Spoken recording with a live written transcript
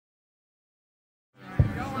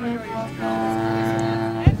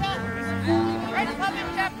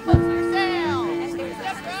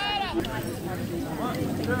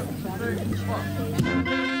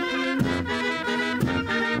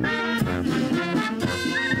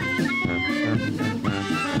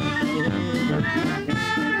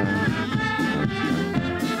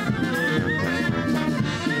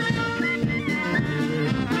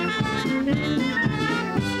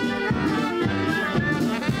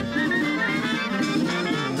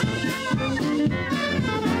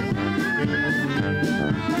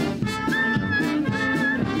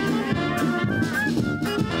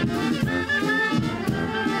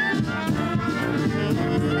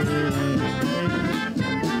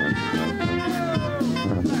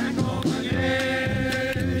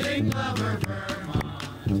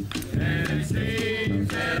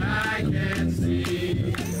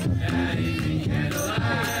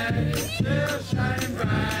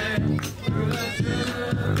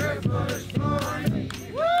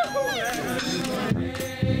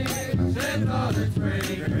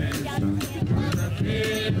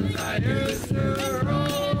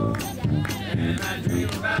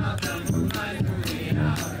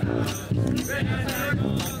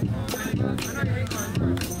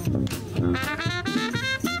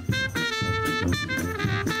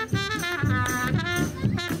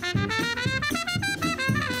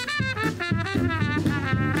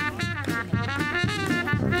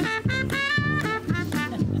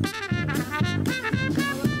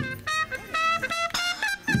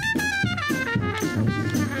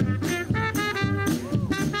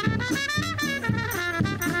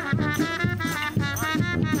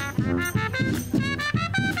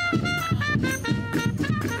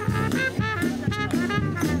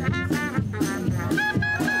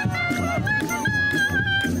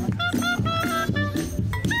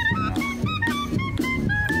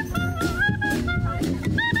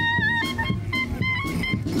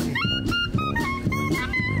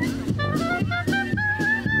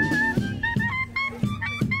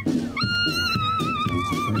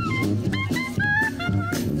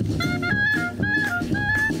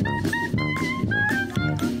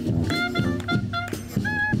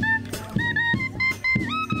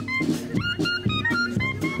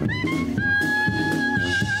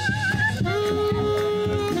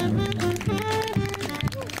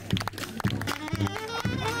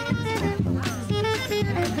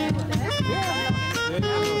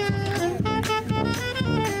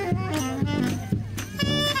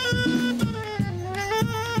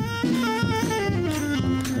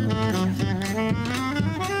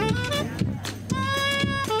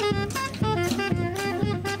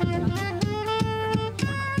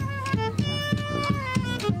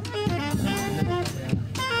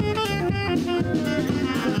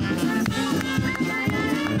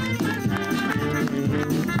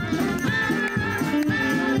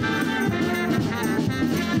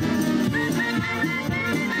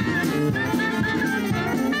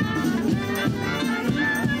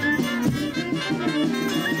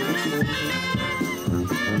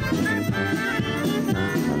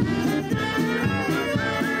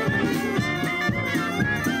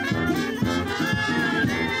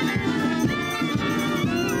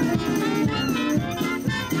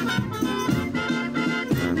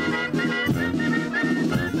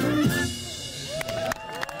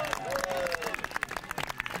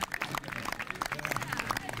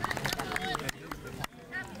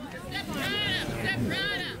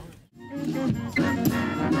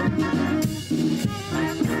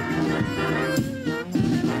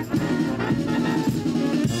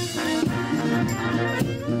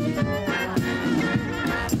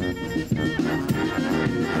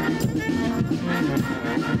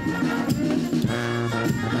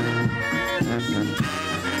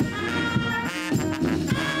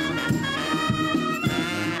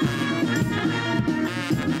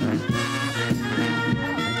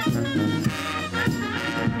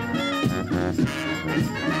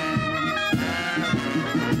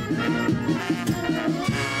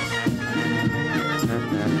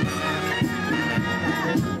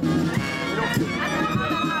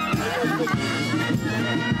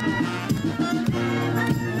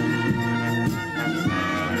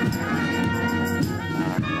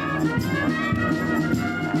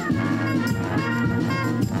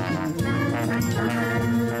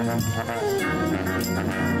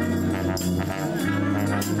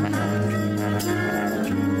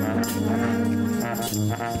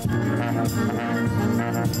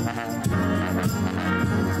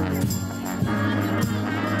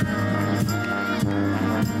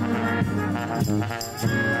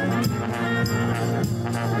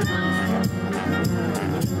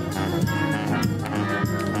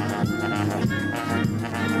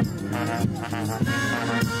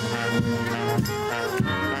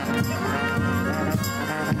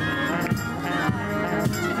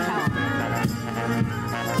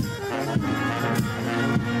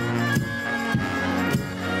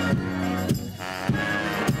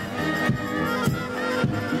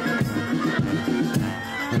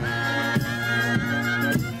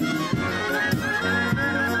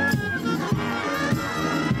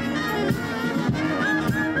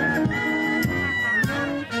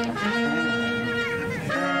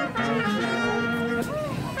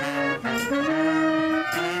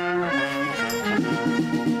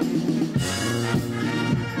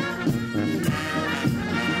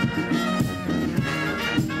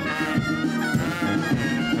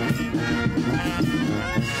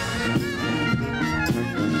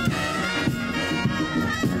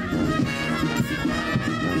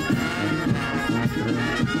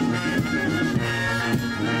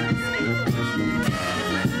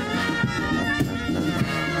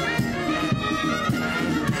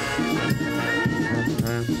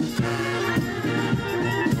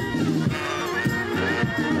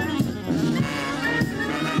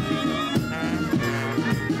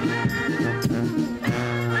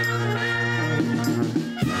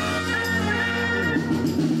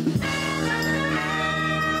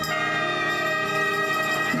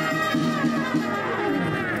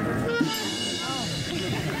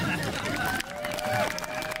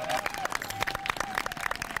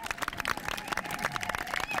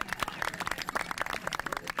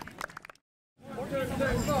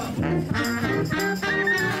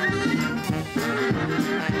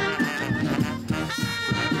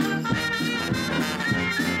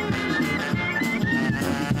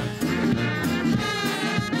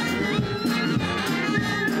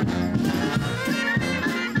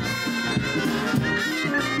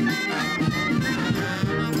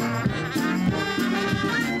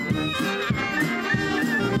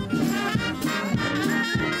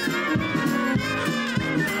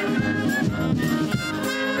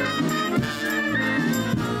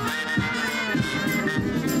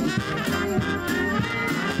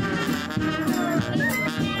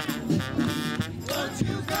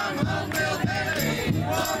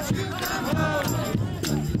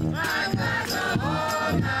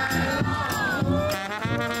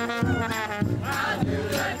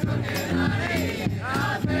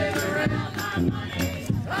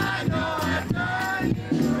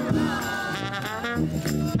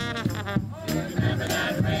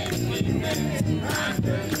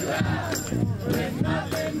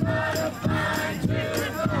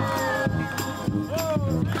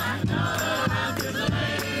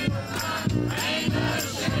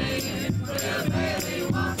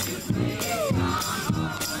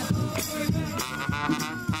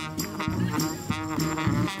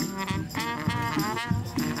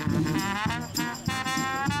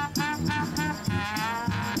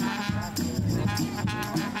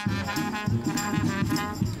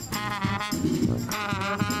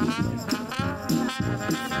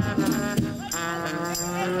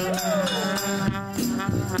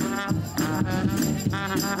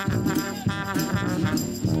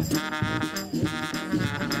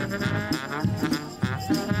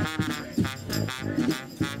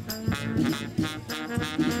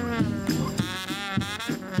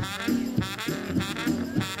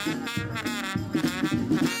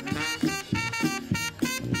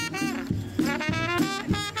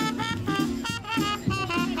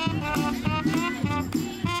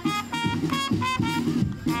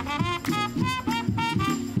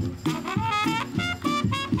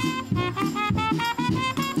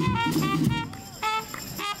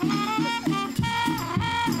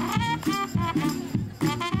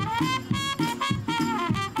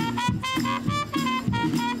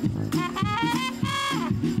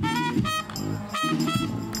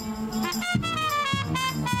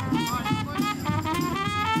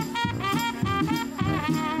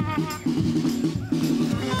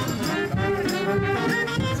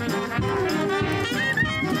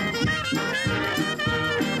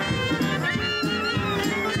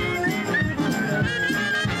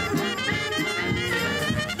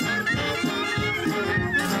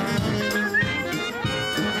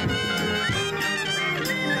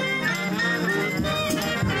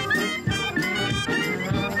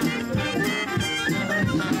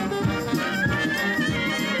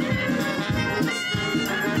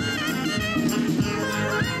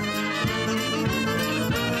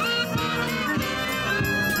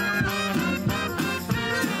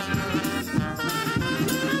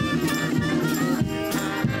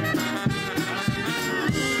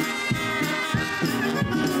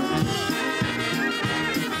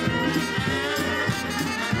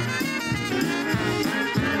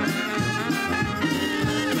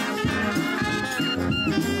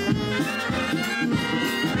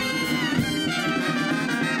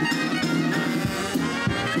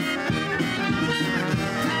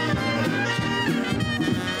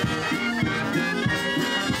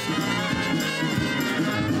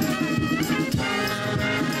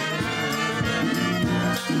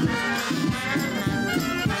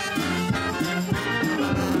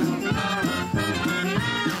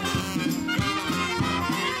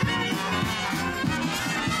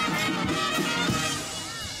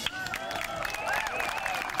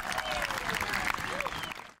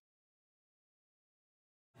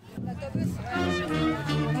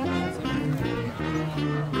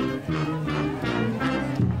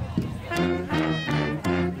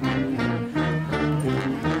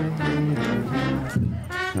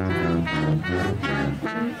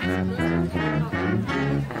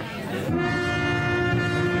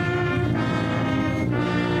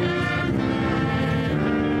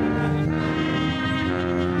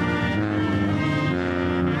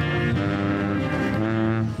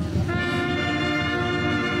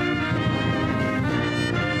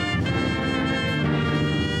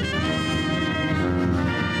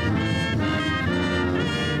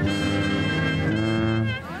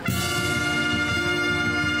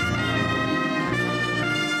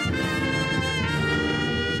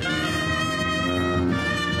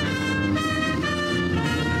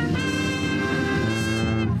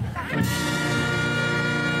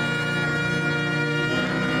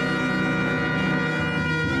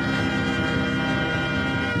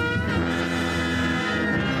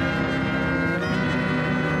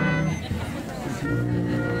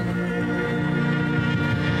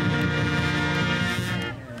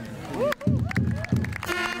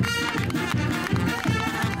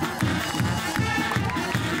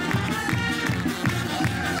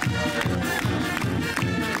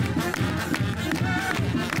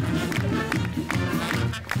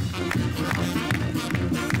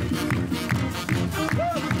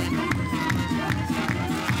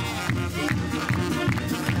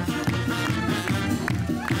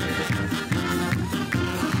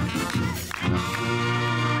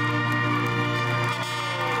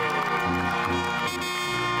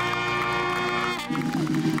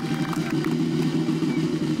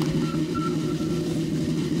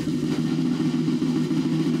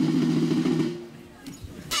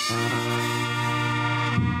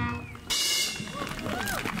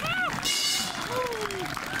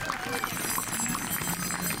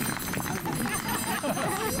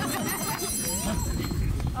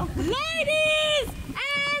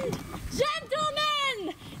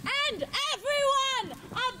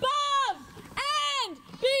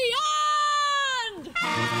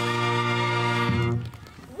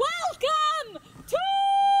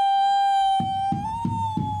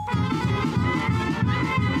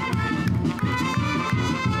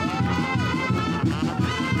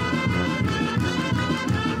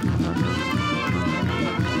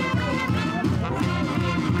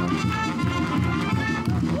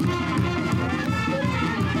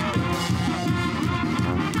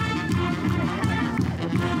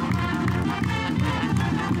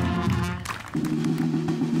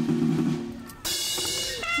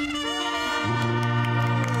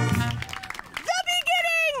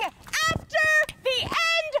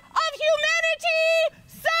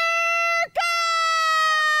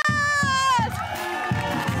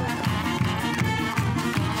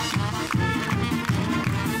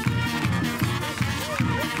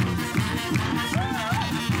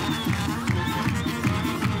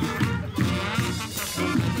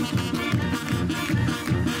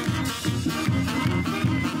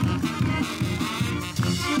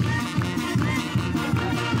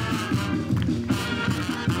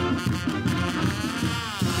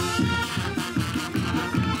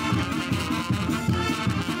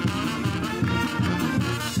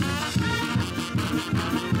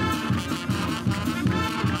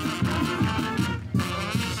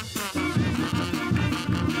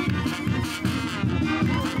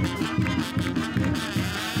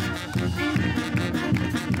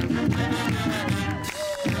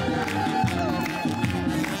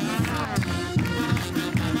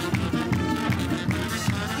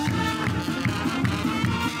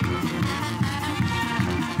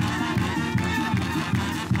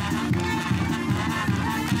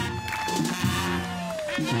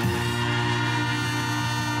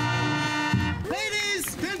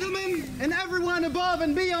above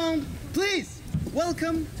and beyond, please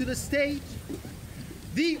welcome to the stage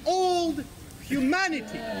the old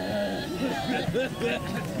humanity.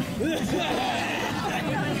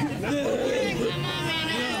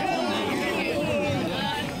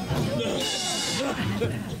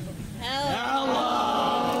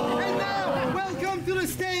 Hello. And now, welcome to the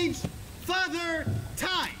stage, Father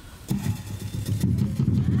Time.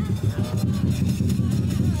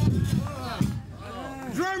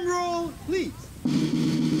 Drum roll, please.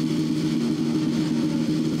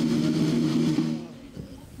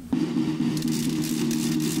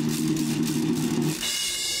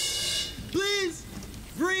 Please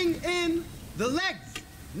bring in the legs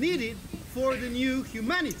needed for the new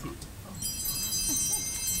humanity.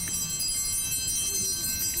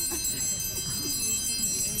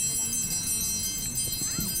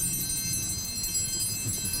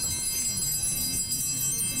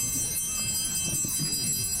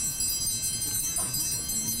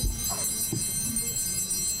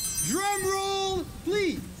 Drum roll,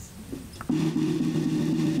 please.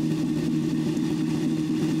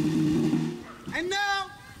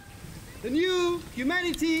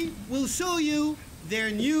 humanity will show you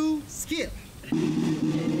their new skill.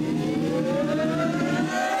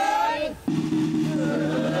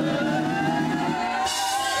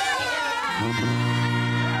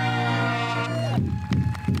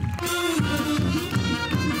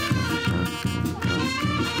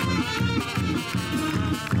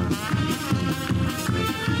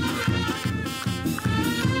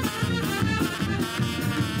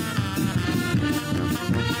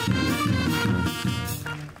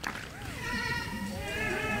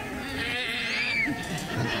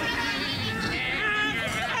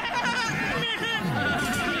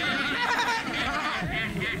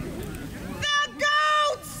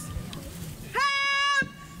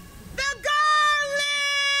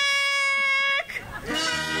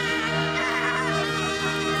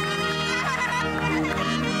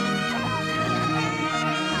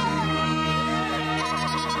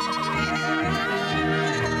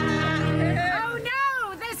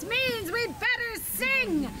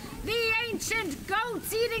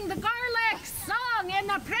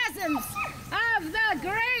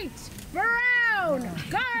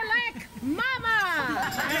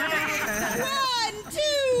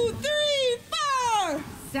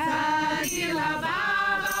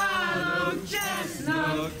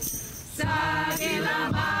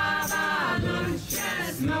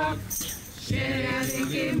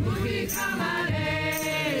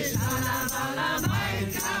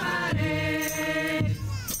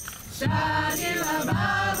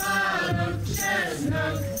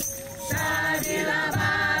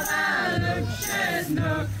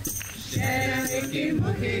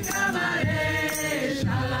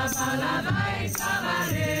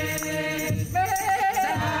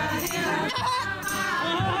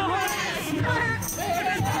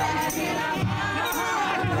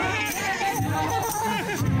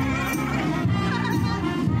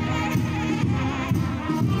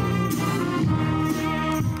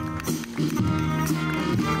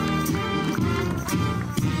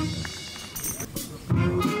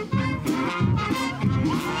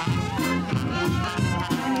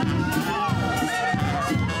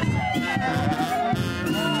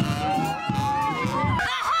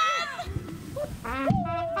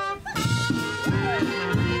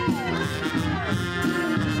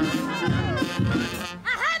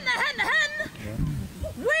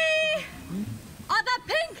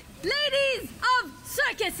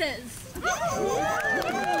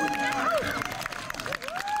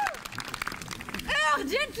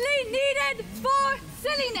 Urgently needed for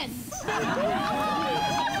silliness,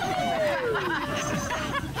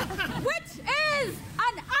 which is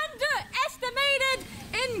an underestimated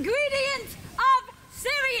ingredient of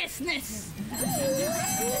seriousness.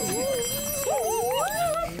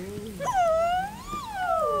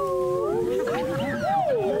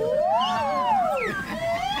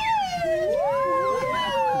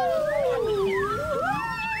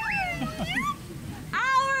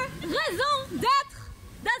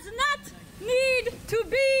 To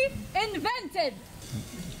be invented.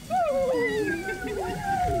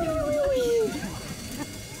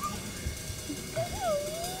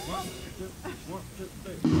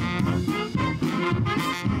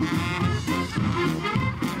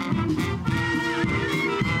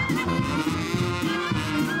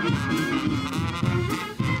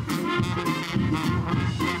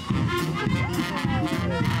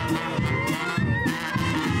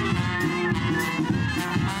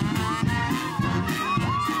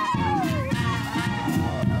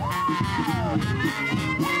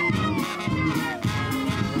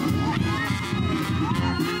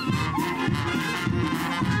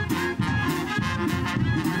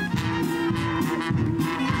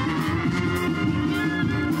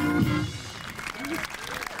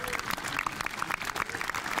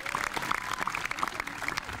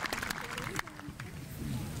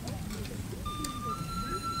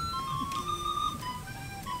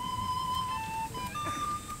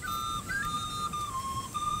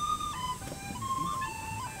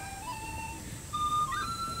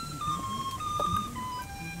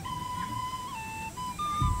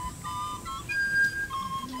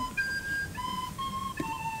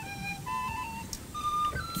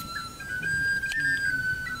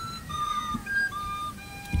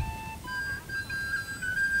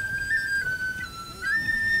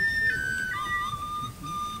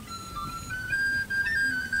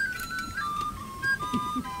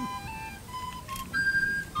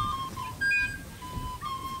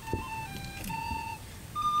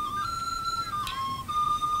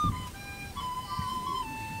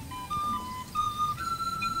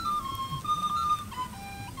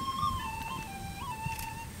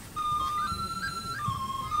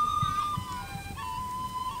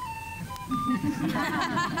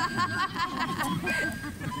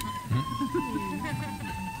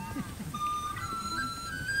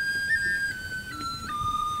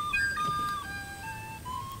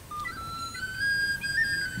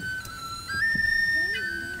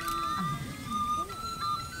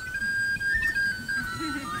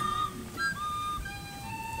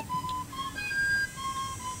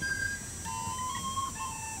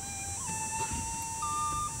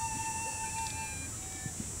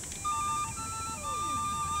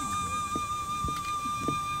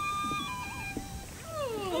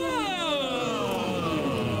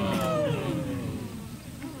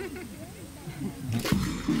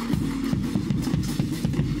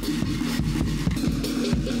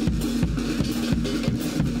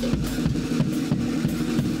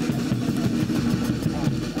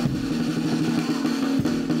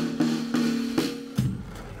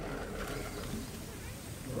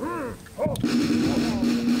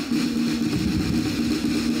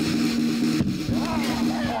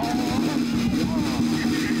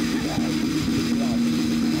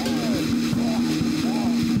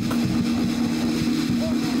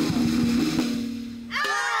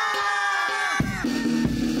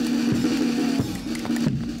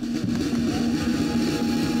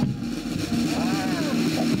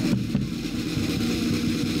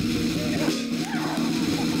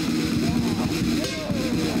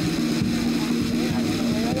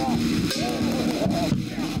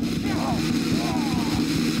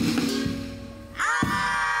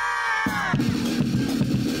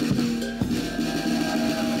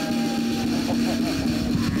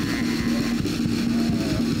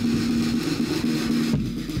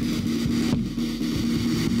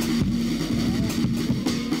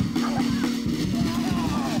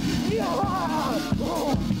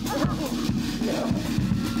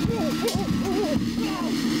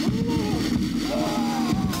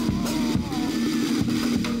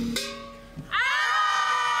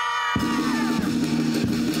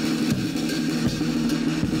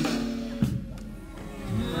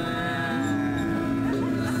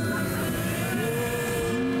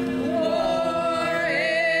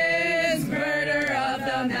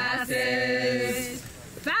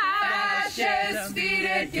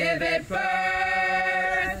 Give it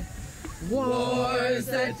birth. War's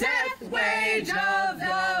the death wage of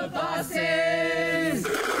the bosses.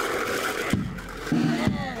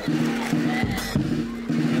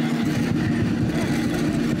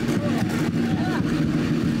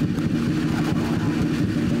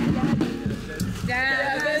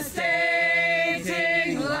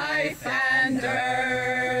 Devastating life and earth.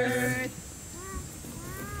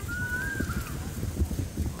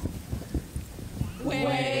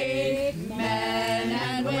 Wake, men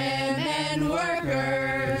and women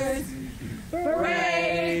workers,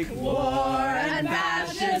 break war and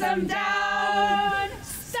fascism down.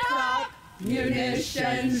 Stop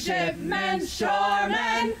munition shipments,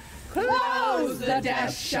 shoremen, close the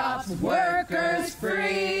death shops, workers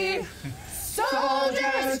free.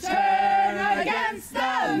 Soldiers turn against the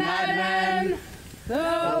madmen,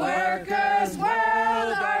 the workers'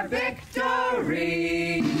 world our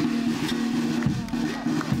victory.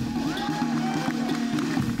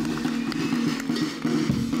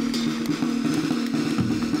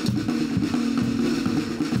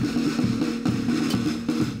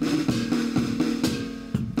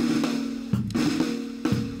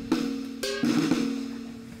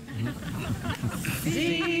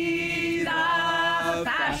 See the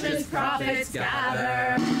fascist prophets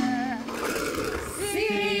gather.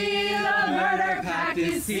 See the murder pact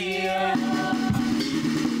is sealed.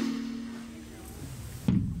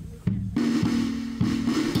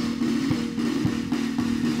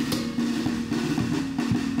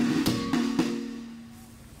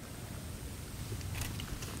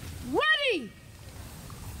 Ready!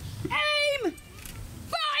 Aim!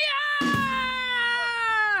 Fire!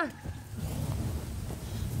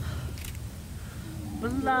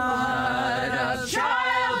 Blood of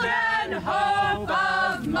child and hope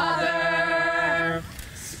of mother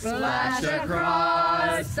splash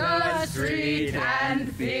across the street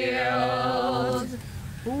and field.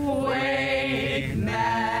 Wake,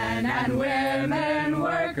 men and women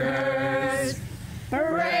workers,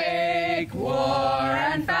 break war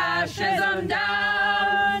and fascism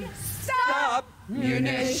down. Stop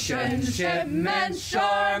munition shipments,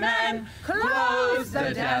 shoremen, close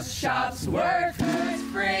the death shops, workers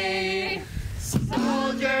free.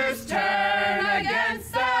 Soldiers turn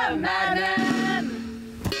against the madmen.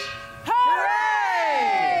 Hooray!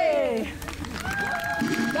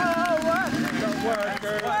 The workers'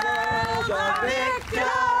 world of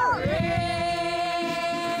victory!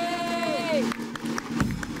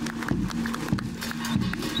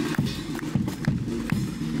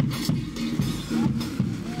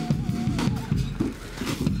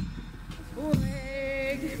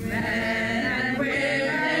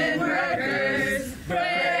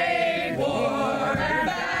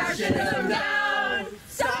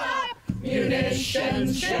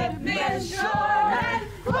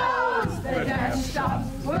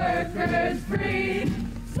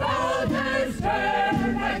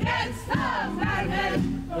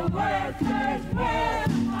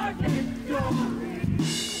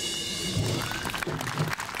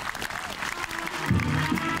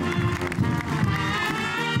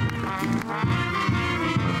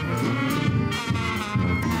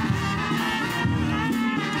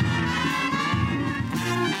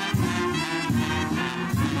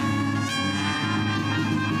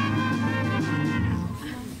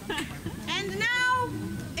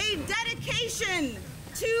 Attention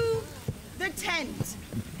to the tent.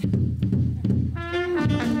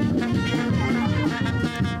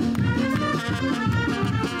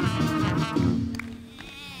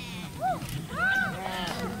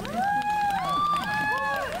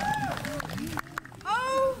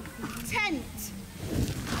 Oh, tent.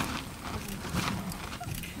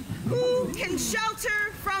 Who can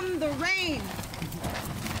shelter from the rain,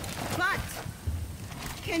 but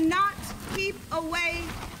cannot keep away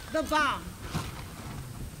the bomb?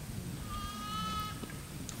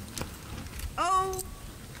 Oh,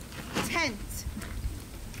 tent.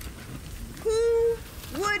 Who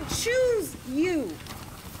would choose you?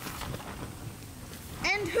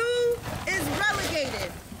 And who is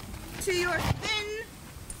relegated to your thin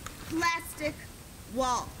plastic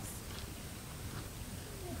walls?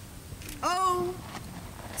 Oh,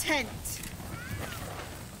 tent.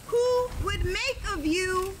 Who would make of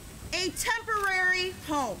you a temporary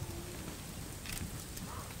home?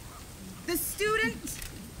 The student,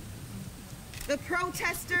 the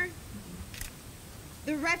protester,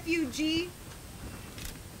 the refugee,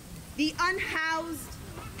 the unhoused,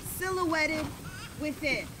 silhouetted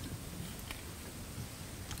within.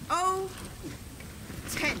 Oh,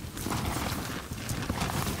 tent.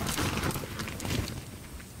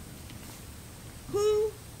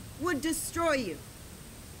 Who would destroy you?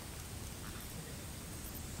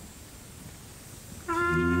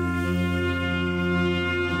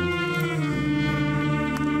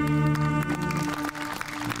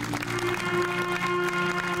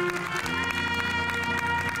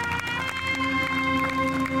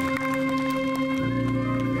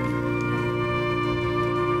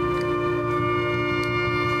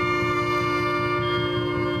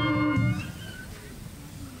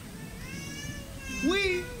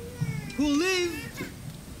 We who live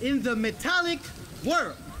in the metallic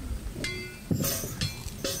world.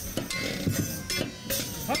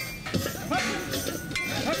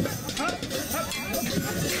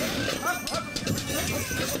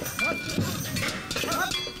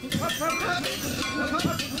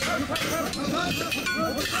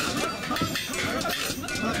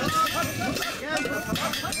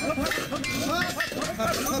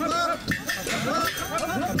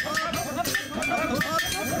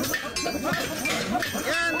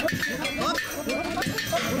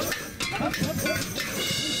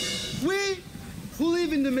 We who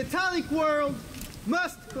live in the metallic world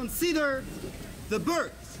must consider the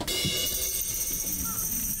birds.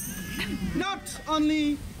 Not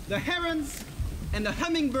only the herons and the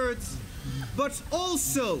hummingbirds, but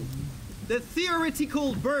also the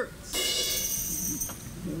theoretical birds.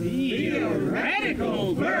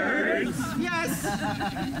 Theoretical birds? Yes,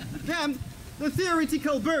 them, the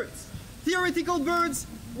theoretical birds. Theoretical birds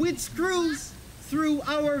which cruise through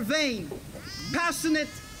our vein. Passionate,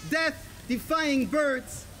 death-defying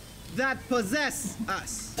birds that possess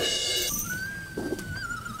us.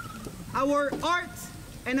 Our art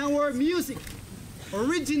and our music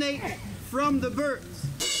originate from the birds.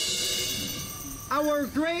 Our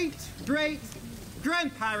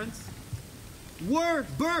great-great-grandparents were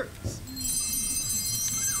birds.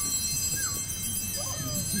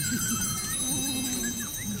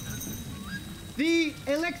 The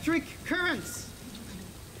electric currents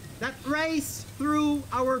that race through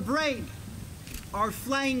our brain are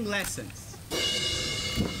flying lessons.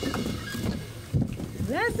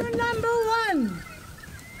 Lesson number 1.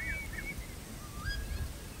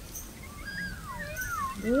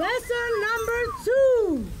 Lesson number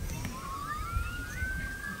 2.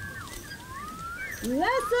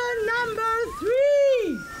 Lesson number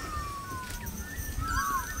 3.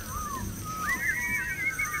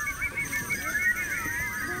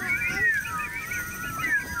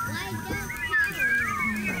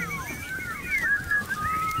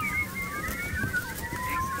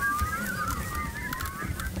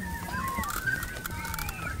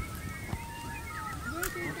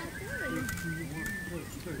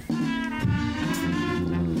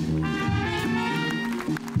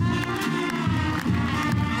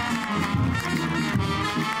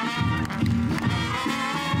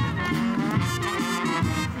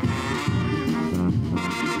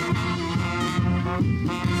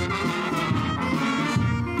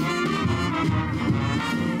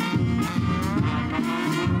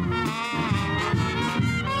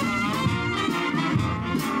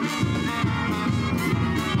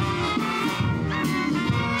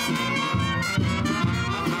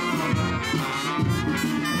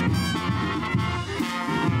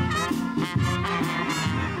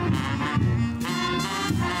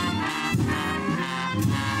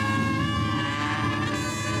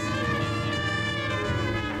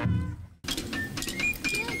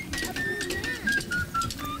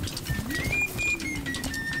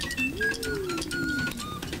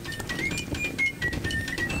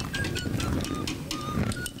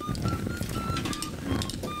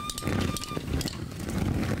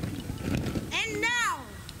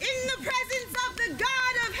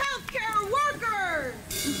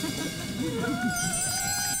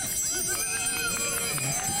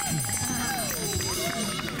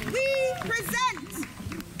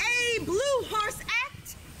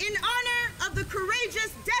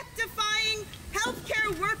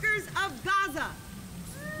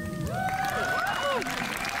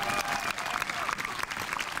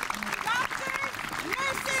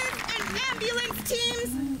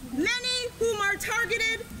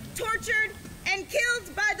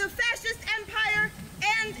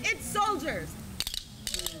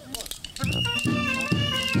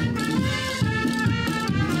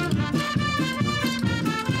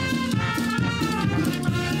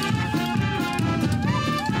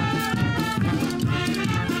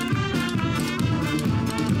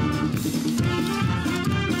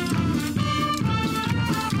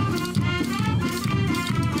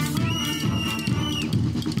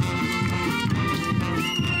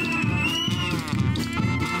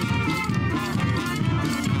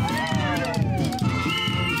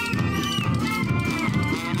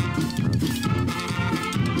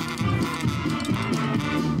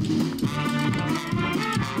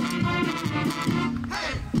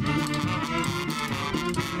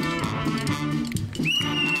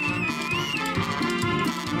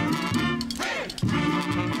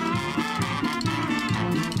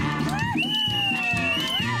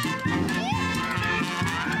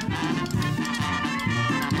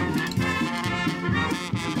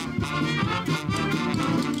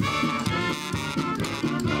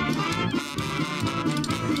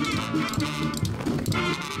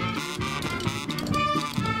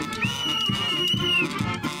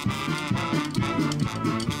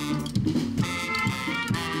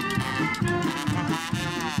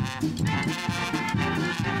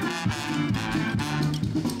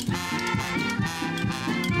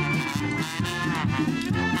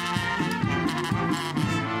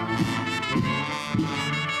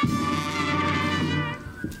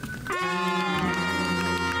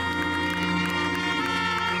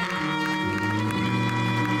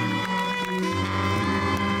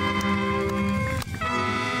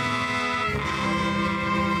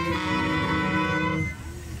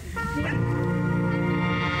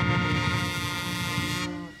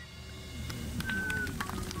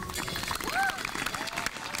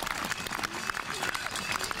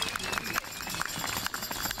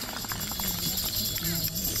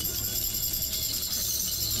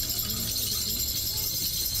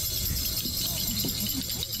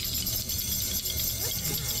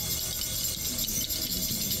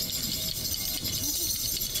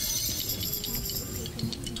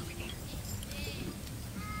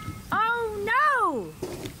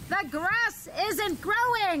 grass isn't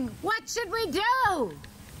growing. What should we do?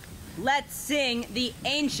 Let's sing the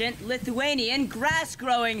ancient Lithuanian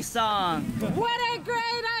grass-growing song. What a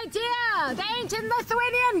great idea! The ancient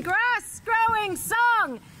Lithuanian grass-growing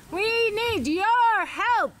song. We need your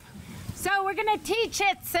help. So we're going to teach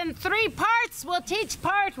it in 3 parts. We'll teach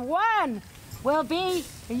part 1. Will be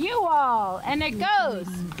you all. And it goes.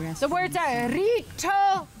 The words are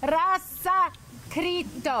rito, rasa,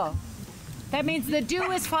 krito. That means the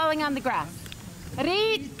dew is falling on the grass.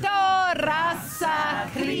 Rito, rasa,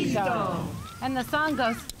 krito. And the song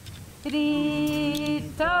goes.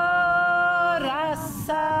 Rito,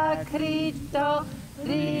 rasa, krito.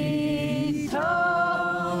 Rito,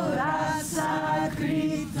 rasa,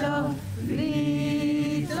 krito.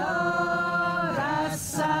 Rito,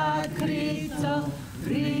 rasa, krito.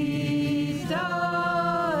 Rito,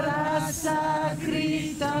 rasa,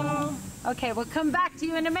 krito. Okay, we'll come back to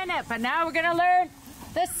you in a minute, but now we're going to learn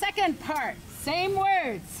the second part. Same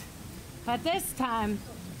words, but this time.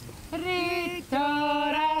 Rito,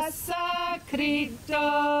 rasa,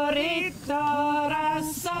 krito. Rito,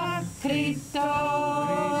 rasa, krito.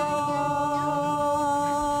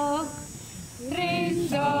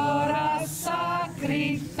 Rito, rasa,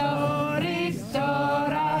 krito. Rito,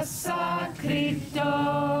 rasa, krito.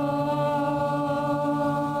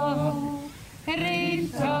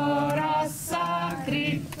 Rito, rasa,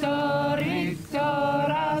 krito. Rito,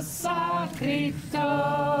 rasa, krito.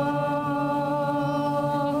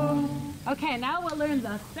 Okay, now we'll learn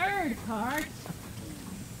the third part.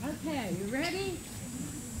 Okay, you ready?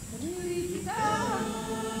 Rito,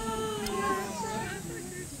 rasa,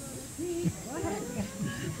 krito.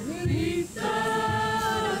 Rito,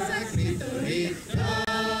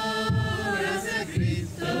 rasa,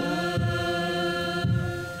 krito.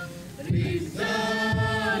 Rito,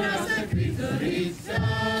 rasa, krito. Rito,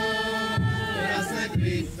 rasa,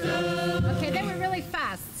 krito. Okay, they were really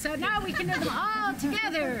fast. So now we can do them all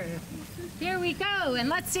together. Here we go, and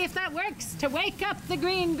let's see if that works to wake up the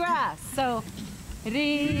green grass. So,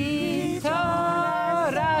 rito,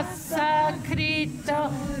 rasa,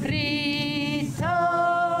 krito. Rito,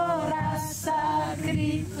 rasa,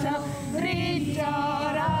 krito. Rito,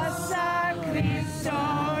 rasa, krito.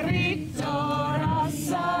 Rito,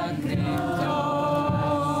 rasa, krito.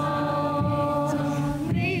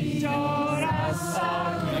 Rito, rasa,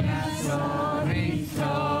 krito.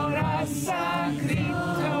 Rito, rasa, krito.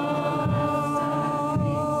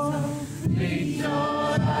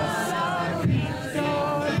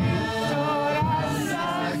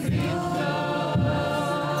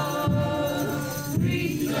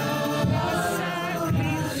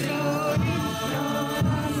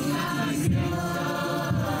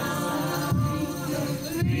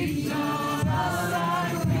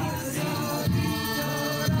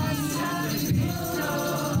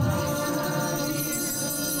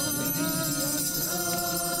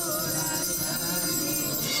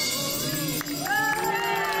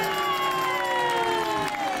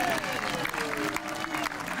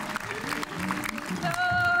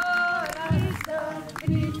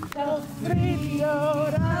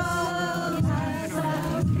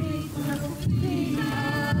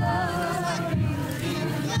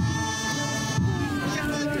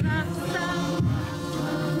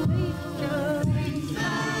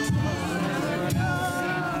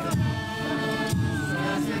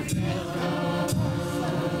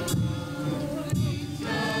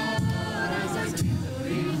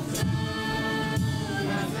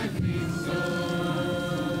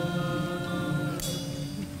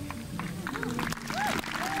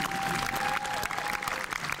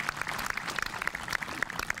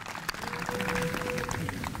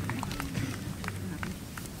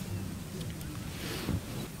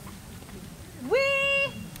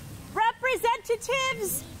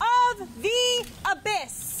 Representatives of the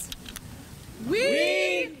abyss.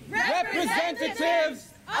 We, representatives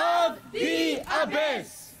of the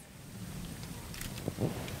abyss.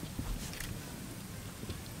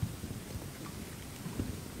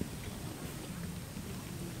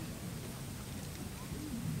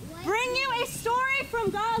 Bring you a story from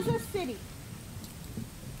Gaza City.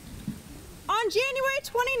 On January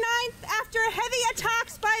 29th, after heavy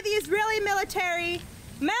attacks by the Israeli military,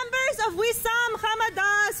 members of Wissam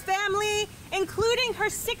Hamadah's family, including her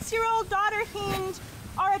 6-year-old daughter Hind,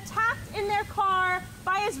 are attacked in their car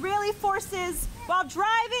by Israeli forces while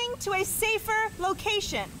driving to a safer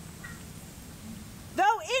location.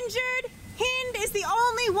 Though injured, Hind is the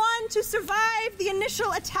only one to survive the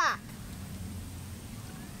initial attack.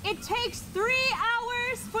 It takes 3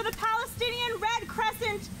 hours for the Palestinian Red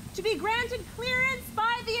Crescent to be granted clearance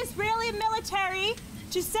by the Israeli military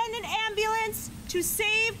to send an ambulance to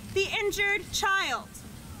save the injured child.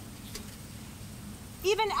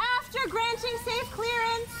 Even after granting safe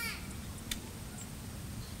clearance,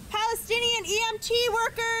 Palestinian EMT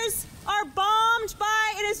workers are bombed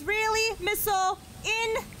by an Israeli missile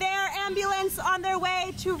in their ambulance on their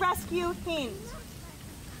way to rescue Hind.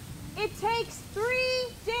 It takes 3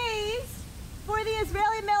 days for the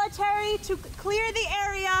Israeli military to clear the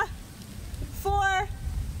area for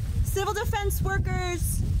civil defense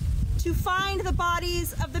workers to find the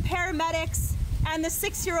bodies of the paramedics and the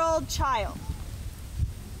 6-year-old child.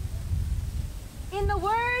 In the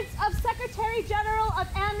words of Secretary General of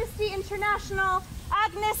Amnesty International,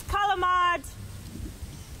 Agnes Kalamard,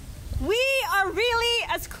 we are really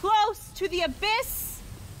as close to the abyss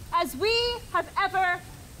as we have ever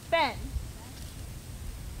been.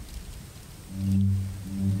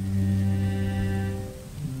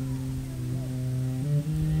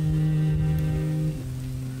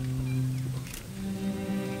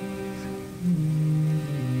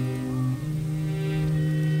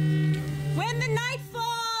 When the night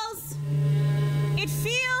falls, it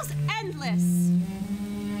feels endless.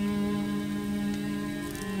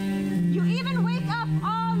 You even wake up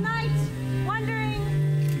all night wondering,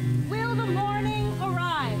 will the morning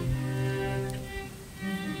arrive?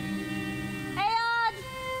 Ayad,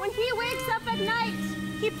 when he wakes up at night,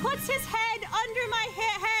 he puts his head under my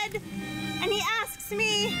head and he asks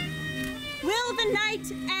me, will the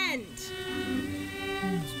night end?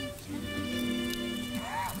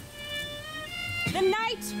 The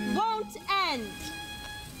night won't end.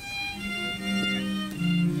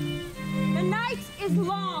 The night is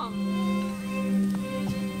long.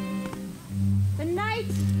 The night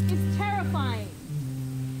is terrifying.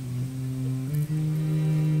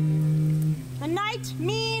 The night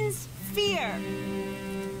means fear.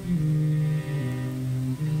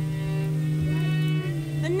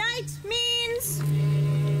 The night means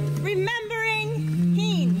remembering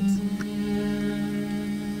Hind.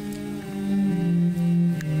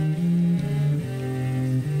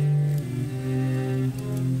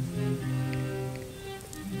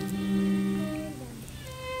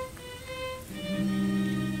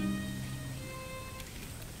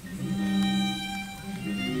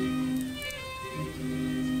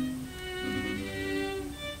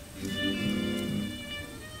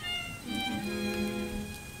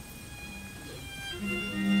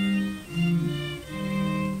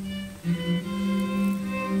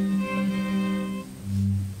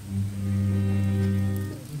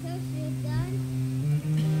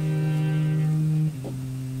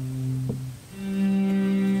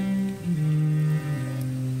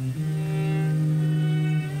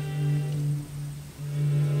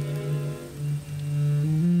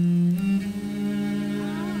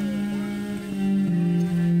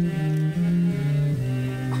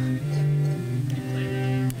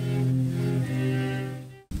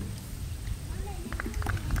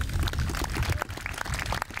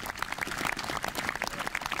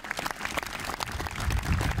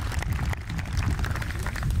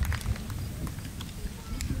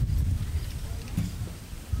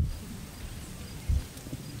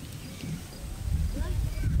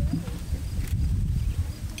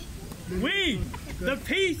 We, the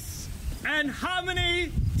peace and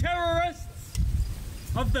harmony terrorists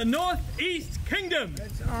of the Northeast Kingdom.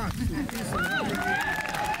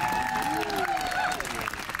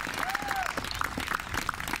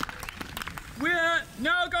 We're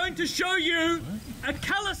now going to show you a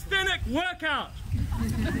calisthenic workout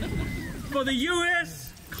for the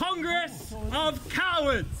US Congress of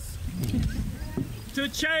Cowards to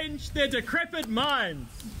change their decrepit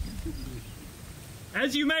minds.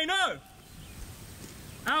 As you may know,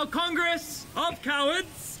 our Congress of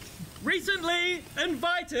Cowards recently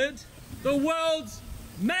invited the world's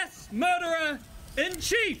mass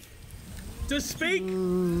murderer-in-chief to speak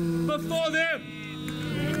before them.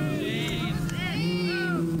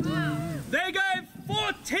 They gave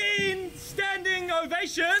 14 standing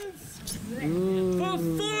ovations for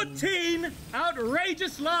 14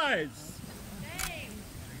 outrageous lies,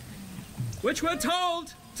 which were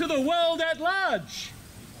told to the world at large.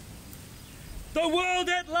 The world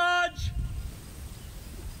at large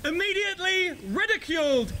immediately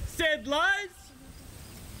ridiculed said lies,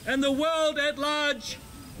 and the world at large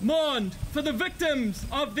mourned for the victims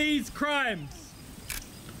of these crimes.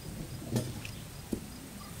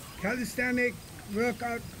 Calisthenic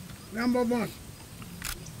workout number 1.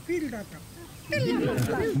 Feel that up.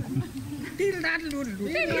 Feel that little.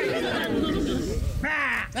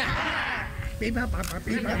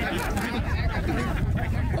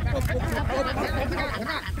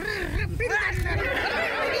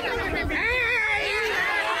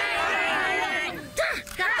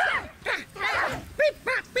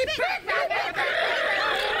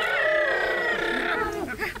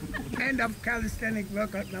 End of calisthenic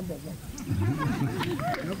workout number 1.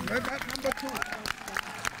 Workout number 2.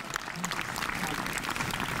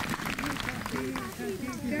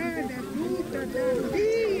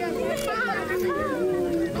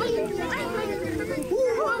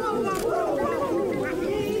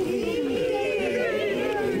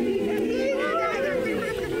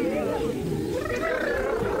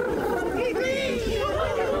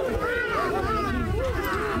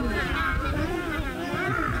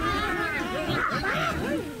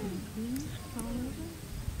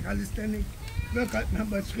 Calisthenic workout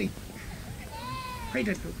number 3.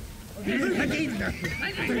 Peter Schumann.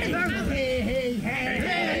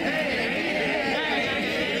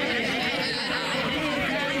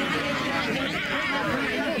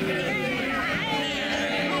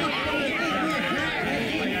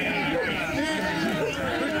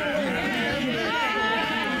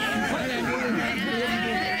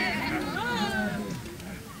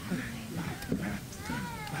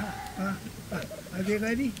 Are they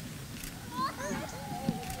ready?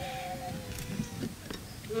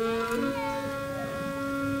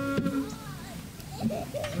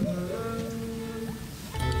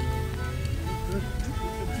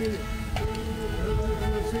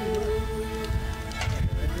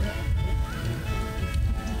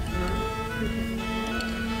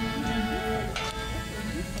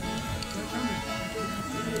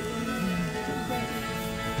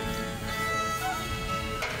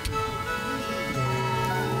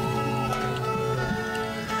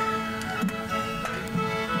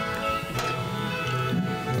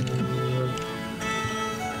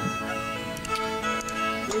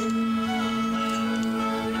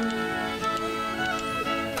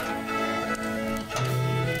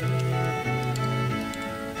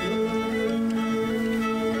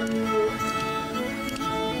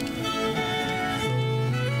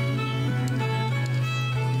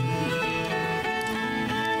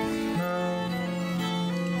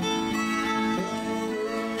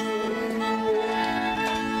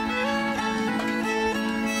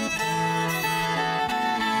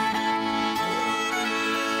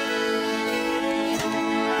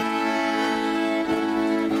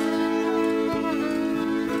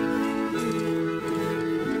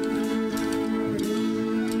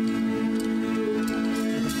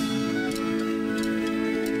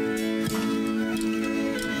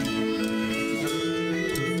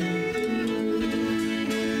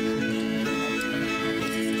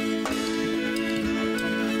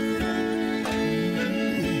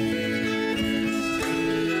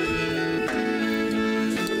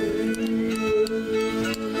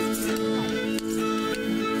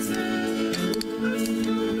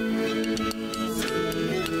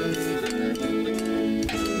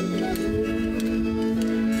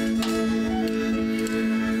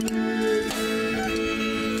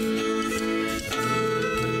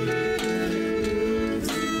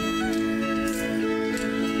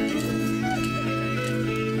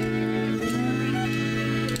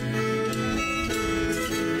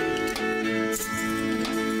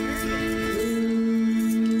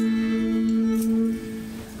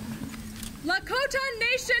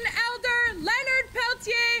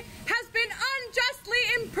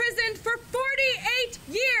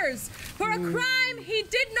 for a crime he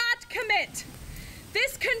did not commit.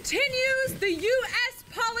 This continues the U.S.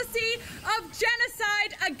 policy of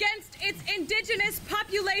genocide against its indigenous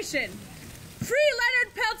population. Free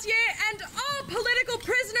Leonard Peltier and all political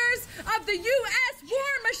prisoners of the U.S.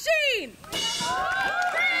 war machine!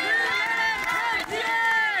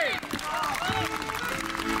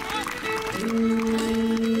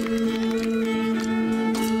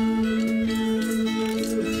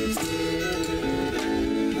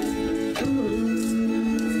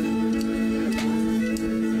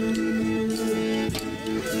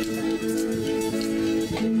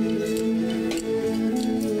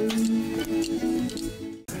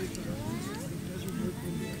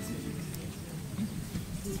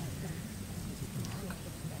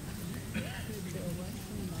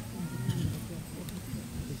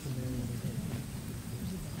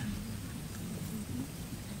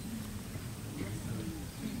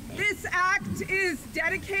 This act is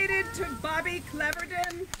dedicated to Bobby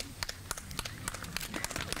Cleverden.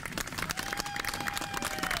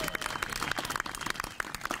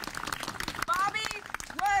 Bobby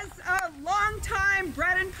was a longtime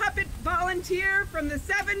bread and puppet volunteer from the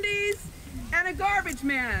 70s and a garbage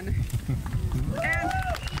man. And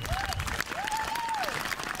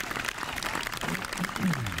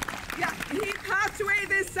yeah, he passed away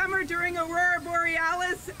this summer during Aurora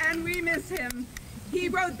Borealis, and we miss him. He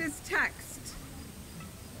wrote this text.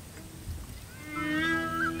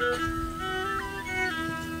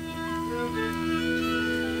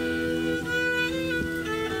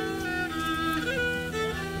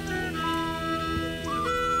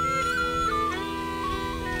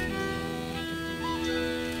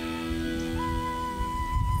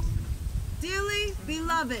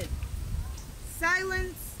 Beloved,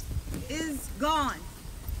 silence is gone.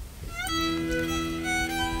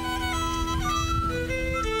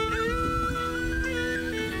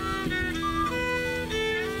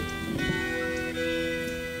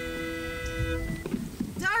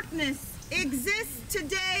 Darkness exists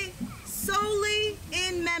today solely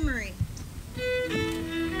in memory.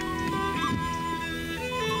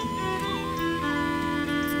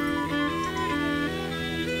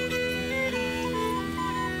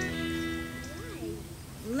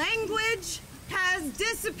 Language has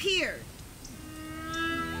disappeared.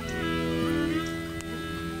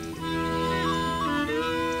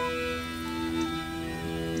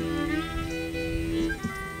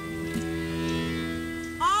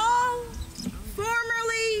 All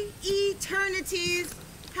formerly eternities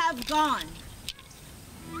have gone.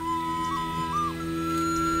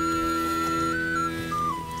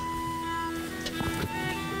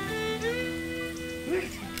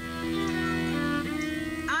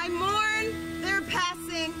 I mourn their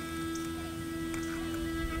passing.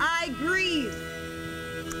 I grieve.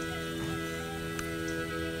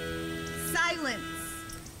 Silence.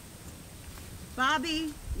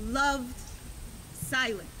 Bobby loved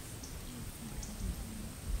silence.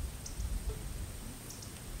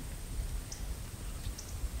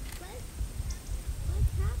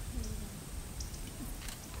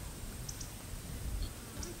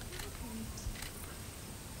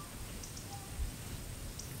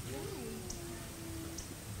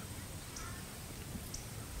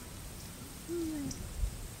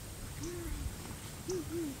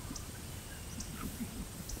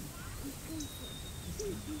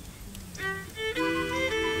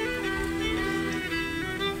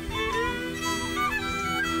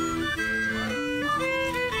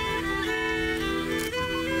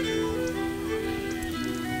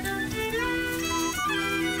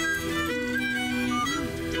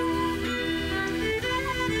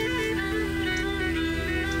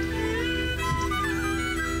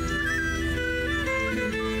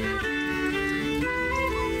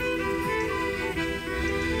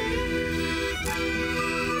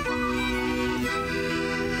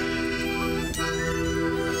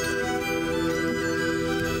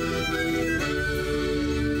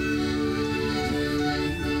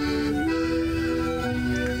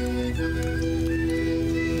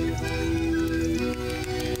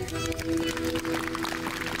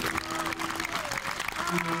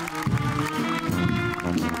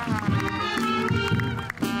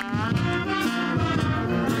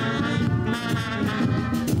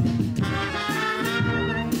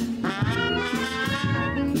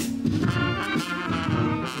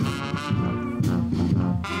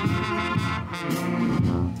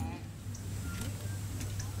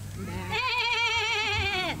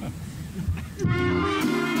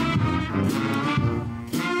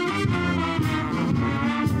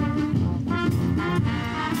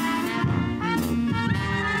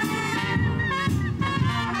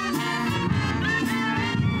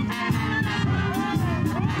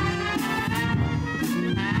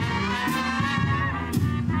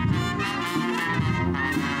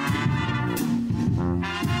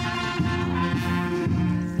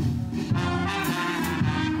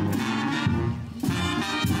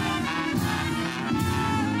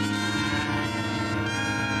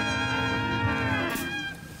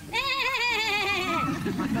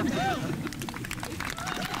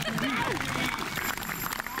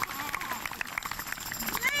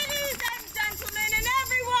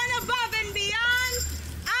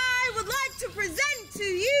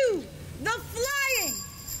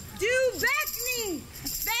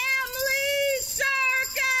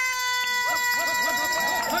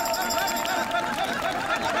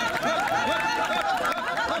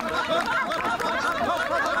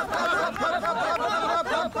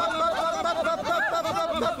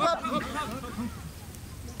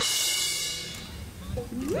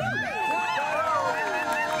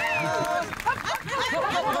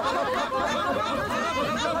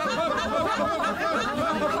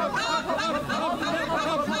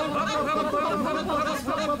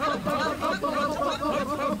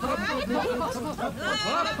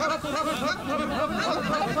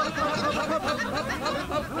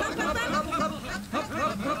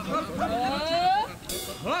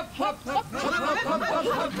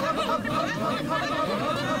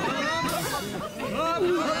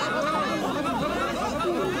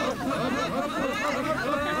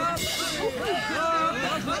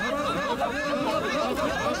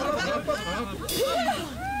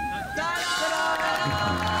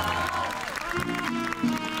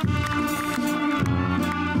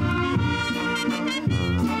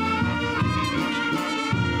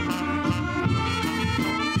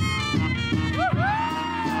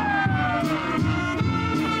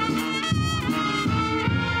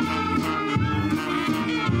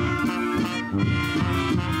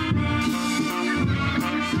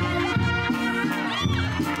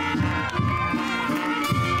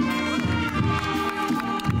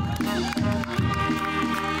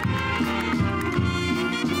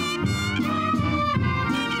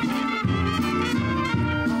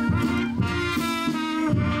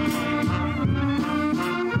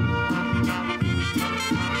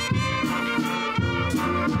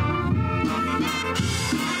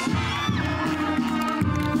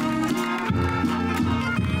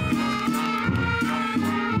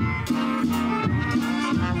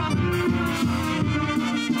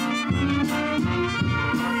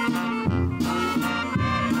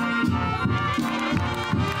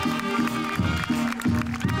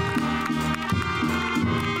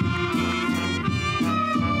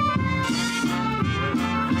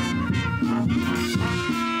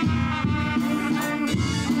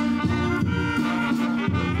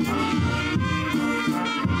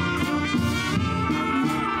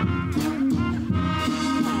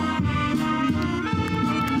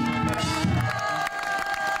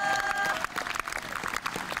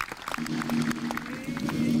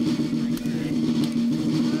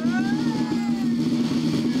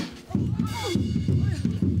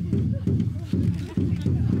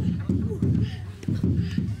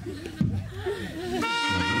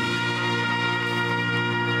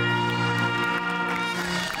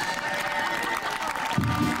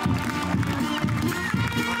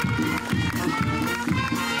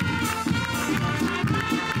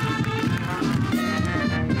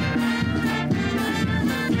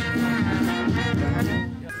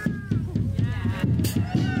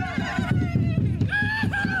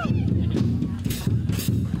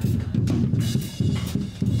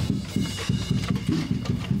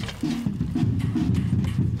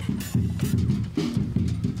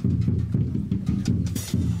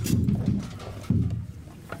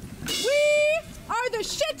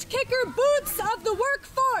 kicker boots of the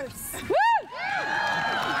workforce.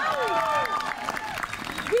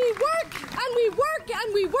 We work and we work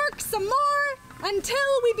and we work some more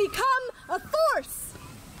until we become a force.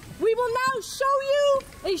 We will now show you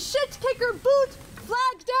a shit kicker boot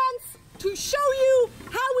flag dance to show you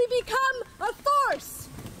how we become a force.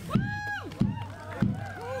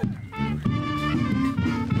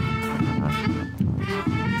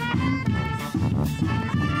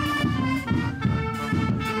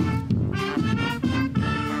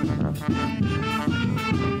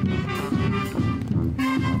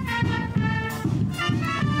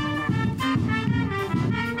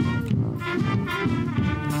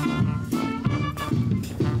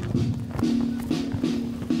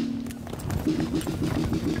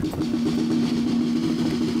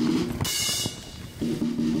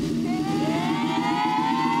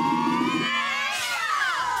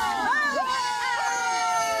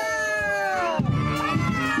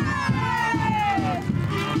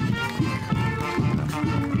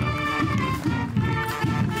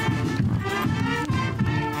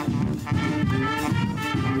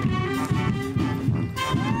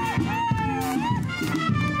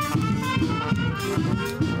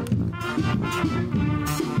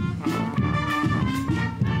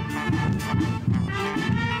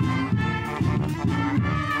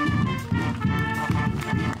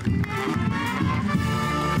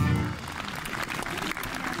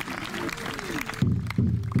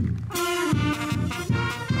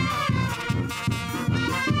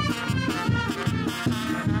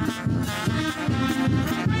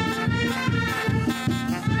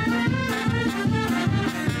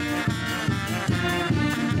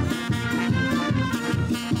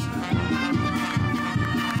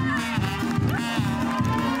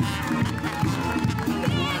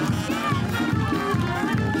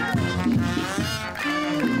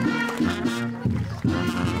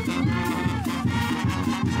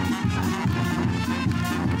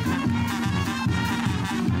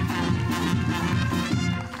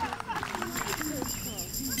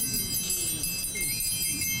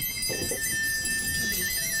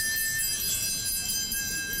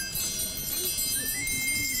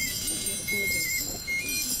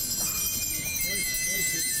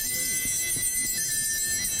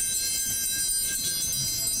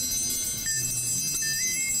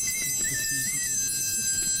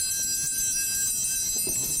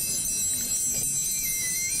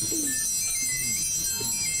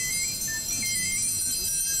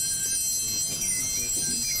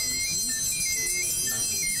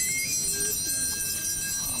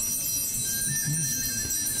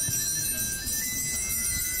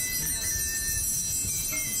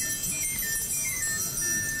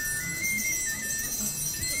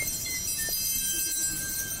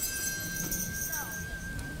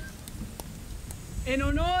 En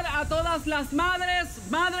honor a todas las madres,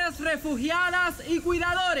 madres refugiadas y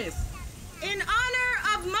cuidadores. In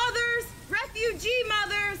honor of mothers, refugee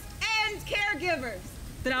mothers, and caregivers.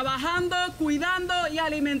 Trabajando, cuidando y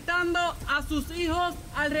alimentando a sus hijos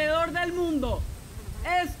alrededor del mundo.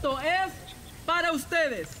 Esto es para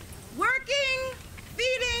ustedes. Working,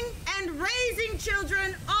 feeding, and raising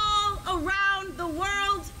children all around the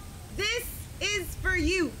world. This is for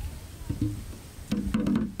you.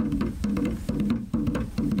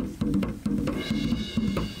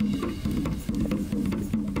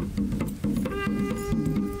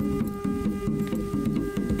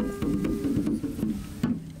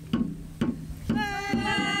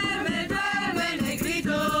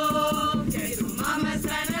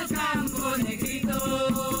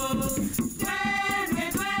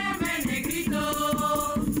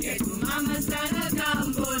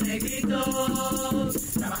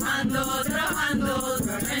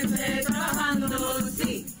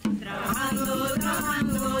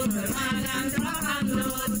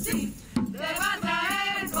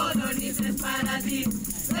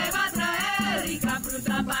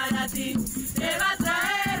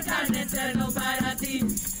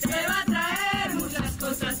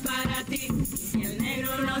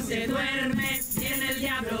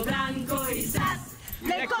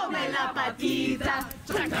 Patita,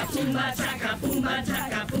 chaca pumba, chaca pumba,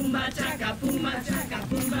 chaca pumba, chaca pumba, chaca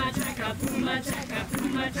pumba, chaca pumba, chaca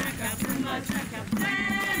pumba, chaca pumba, chaca pumba.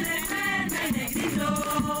 Ven, negrito,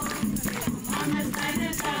 mamá está en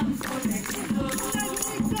el campo, negrito.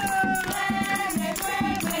 Ven,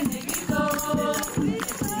 negrito,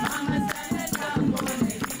 mamá está en el campo,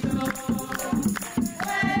 negrito.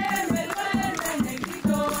 Ven,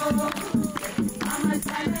 negrito, mamá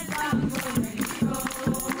está en el campo, negrito.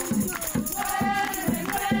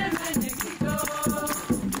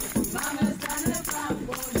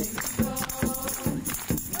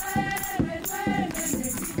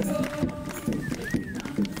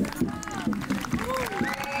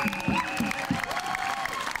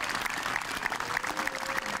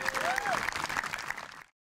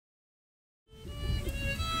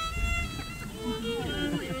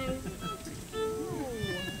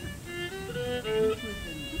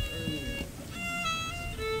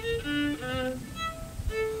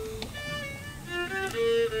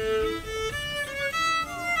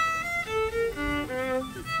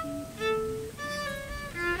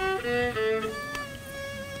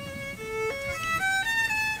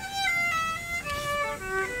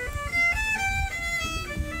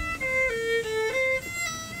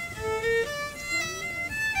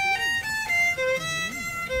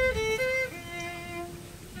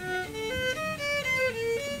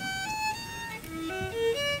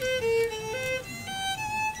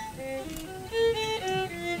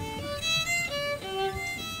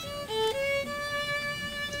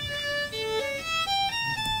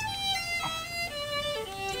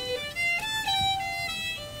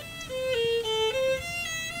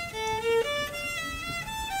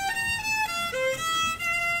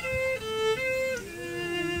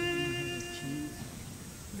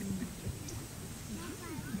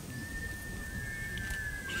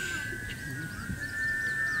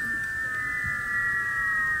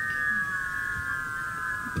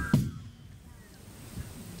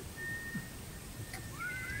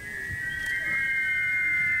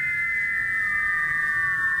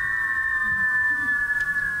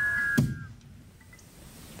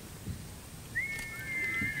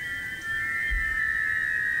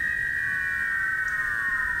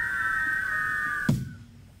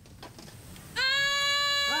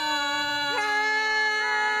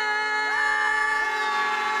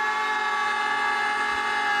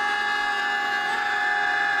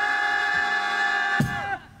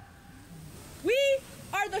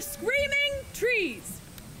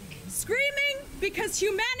 Because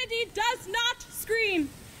humanity does not scream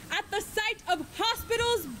at the sight of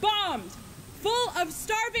hospitals bombed, full of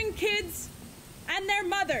starving kids and their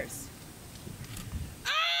mothers.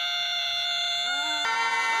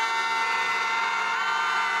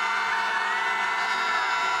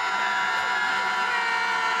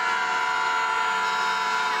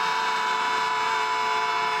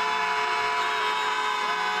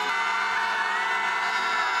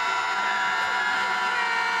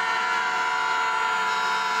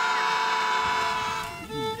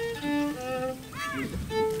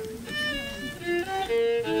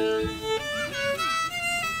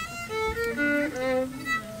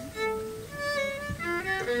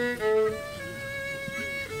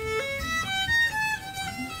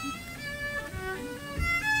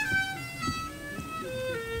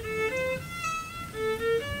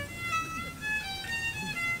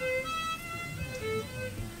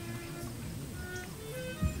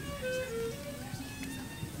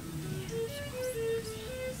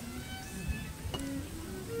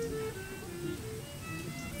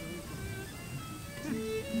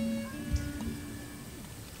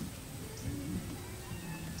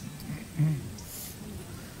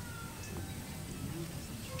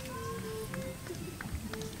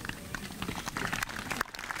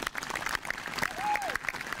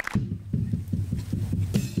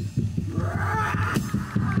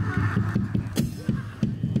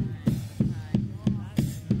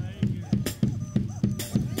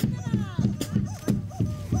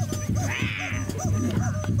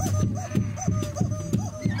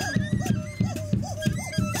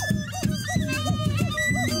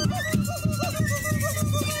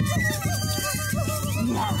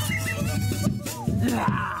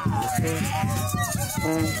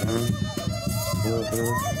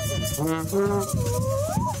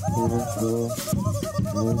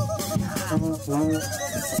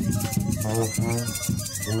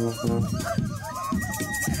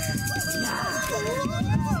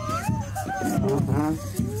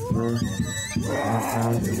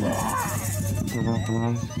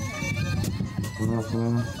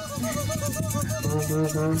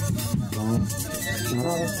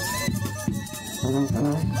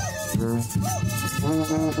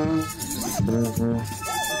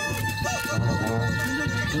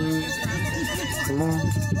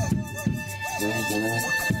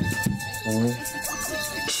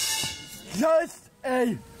 Just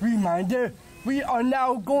a reminder, we are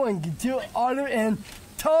now going to honor in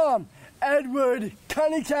Tom Edward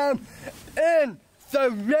Cunningham and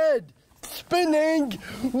the Red Spinning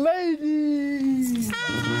Ladies.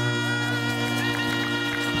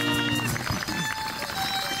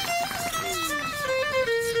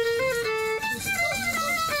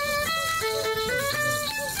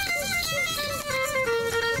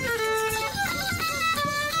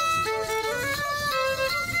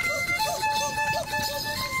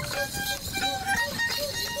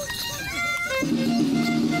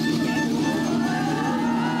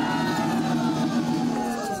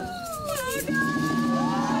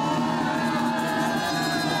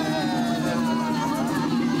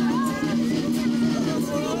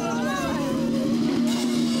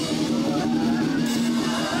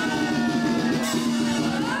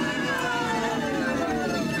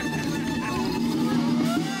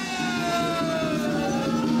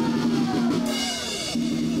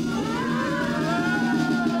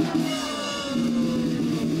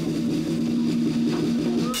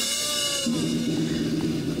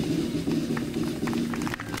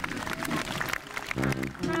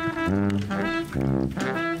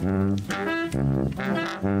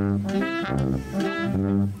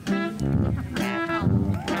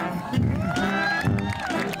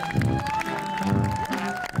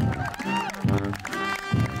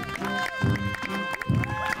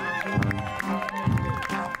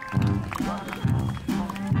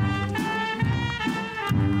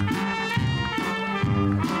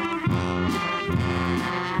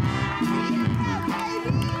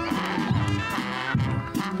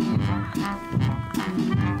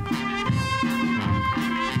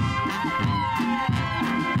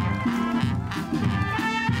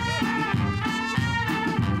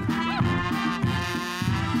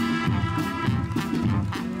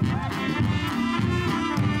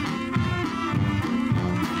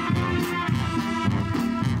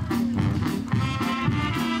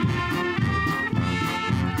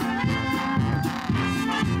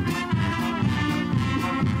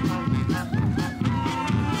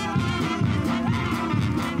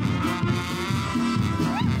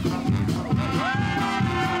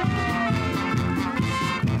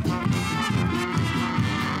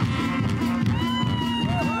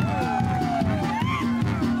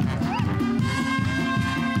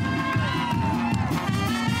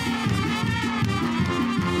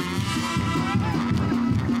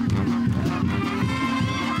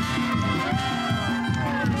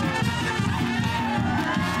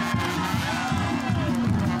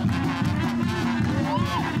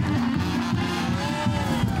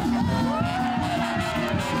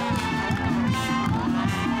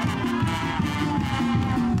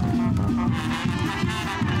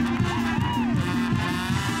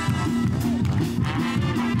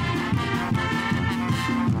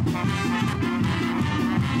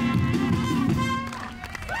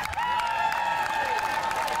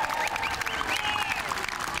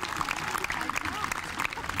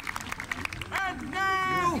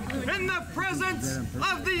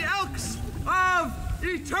 Of the Elks of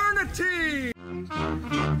Eternity!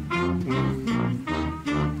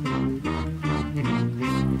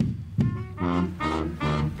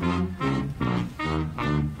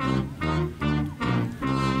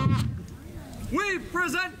 We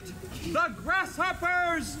present the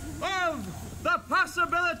grasshoppers of the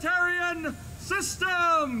possibilitarian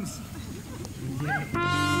systems!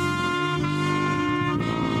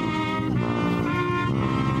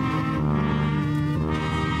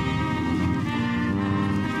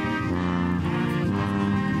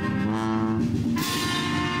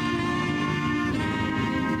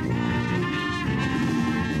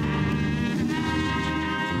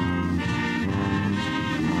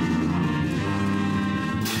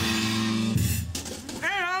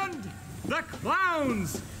 The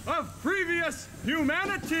clowns of previous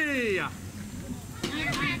humanity!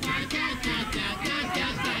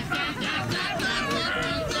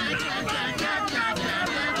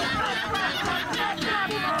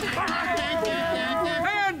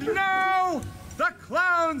 And now, the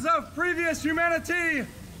clowns of previous humanity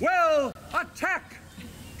will attack!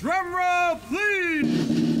 Drum roll,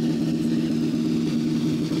 please!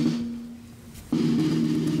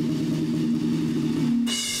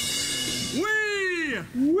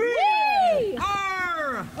 We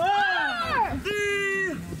are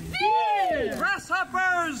the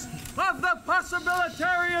grasshoppers of the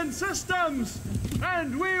possibilitarian systems,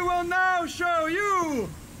 and we will now show you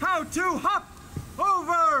how to hop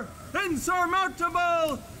over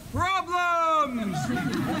insurmountable problems.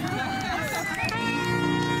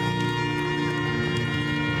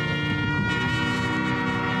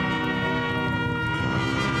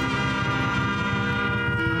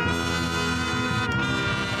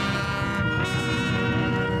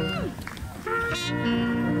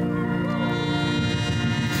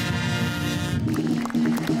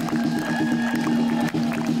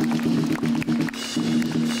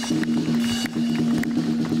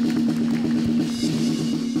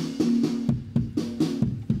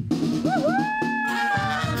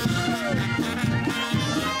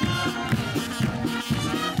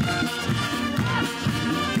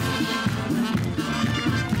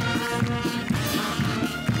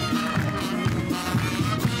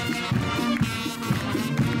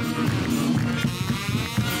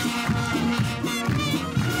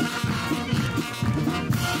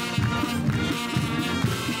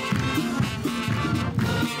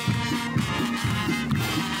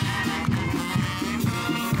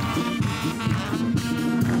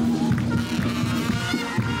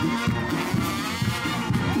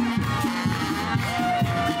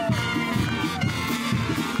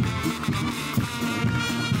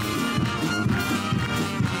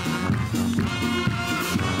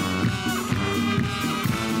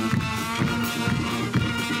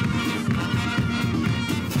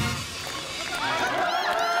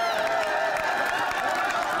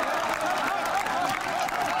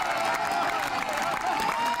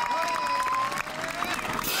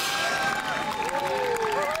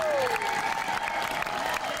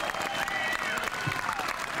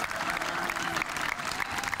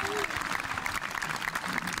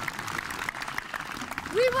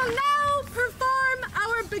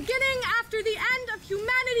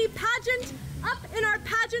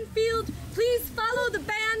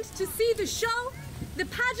 to see the show, the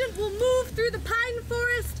pageant will move through the pine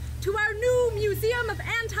forest to our new Museum of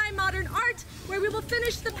Anti-Modern Art, where we will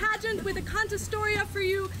finish the pageant with a consistoria for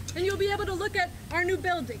you, and you'll be able to look at our new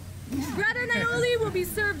building. Bread and aioli will be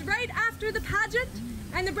served right after the pageant,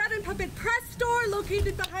 and the Bread and Puppet press store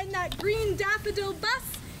located behind that green daffodil bus,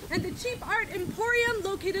 and the Cheap Art Emporium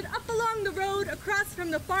located up along the road across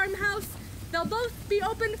from the farmhouse. They'll both be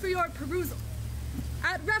open for your perusal.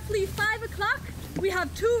 At roughly 5 o'clock, we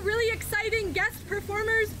have two really exciting guest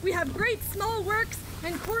performers. We have great small works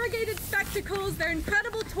and corrugated spectacles. They're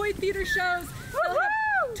incredible toy theater shows. They'll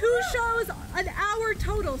have 2 shows an hour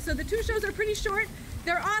total, so the 2 shows are pretty short.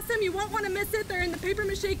 They're awesome. You won't want to miss it. They're in the Paper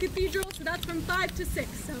Mache Cathedral, so that's from 5 to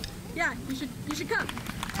 6. So yeah, you should come.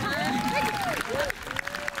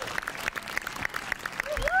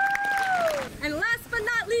 And last but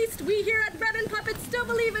not least, we here at Bread and Puppet still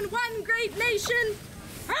believe in one great nation,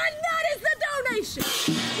 and that is the donation.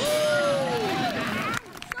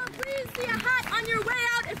 So please see a hat on your way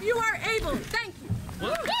out if you are able. Thank you.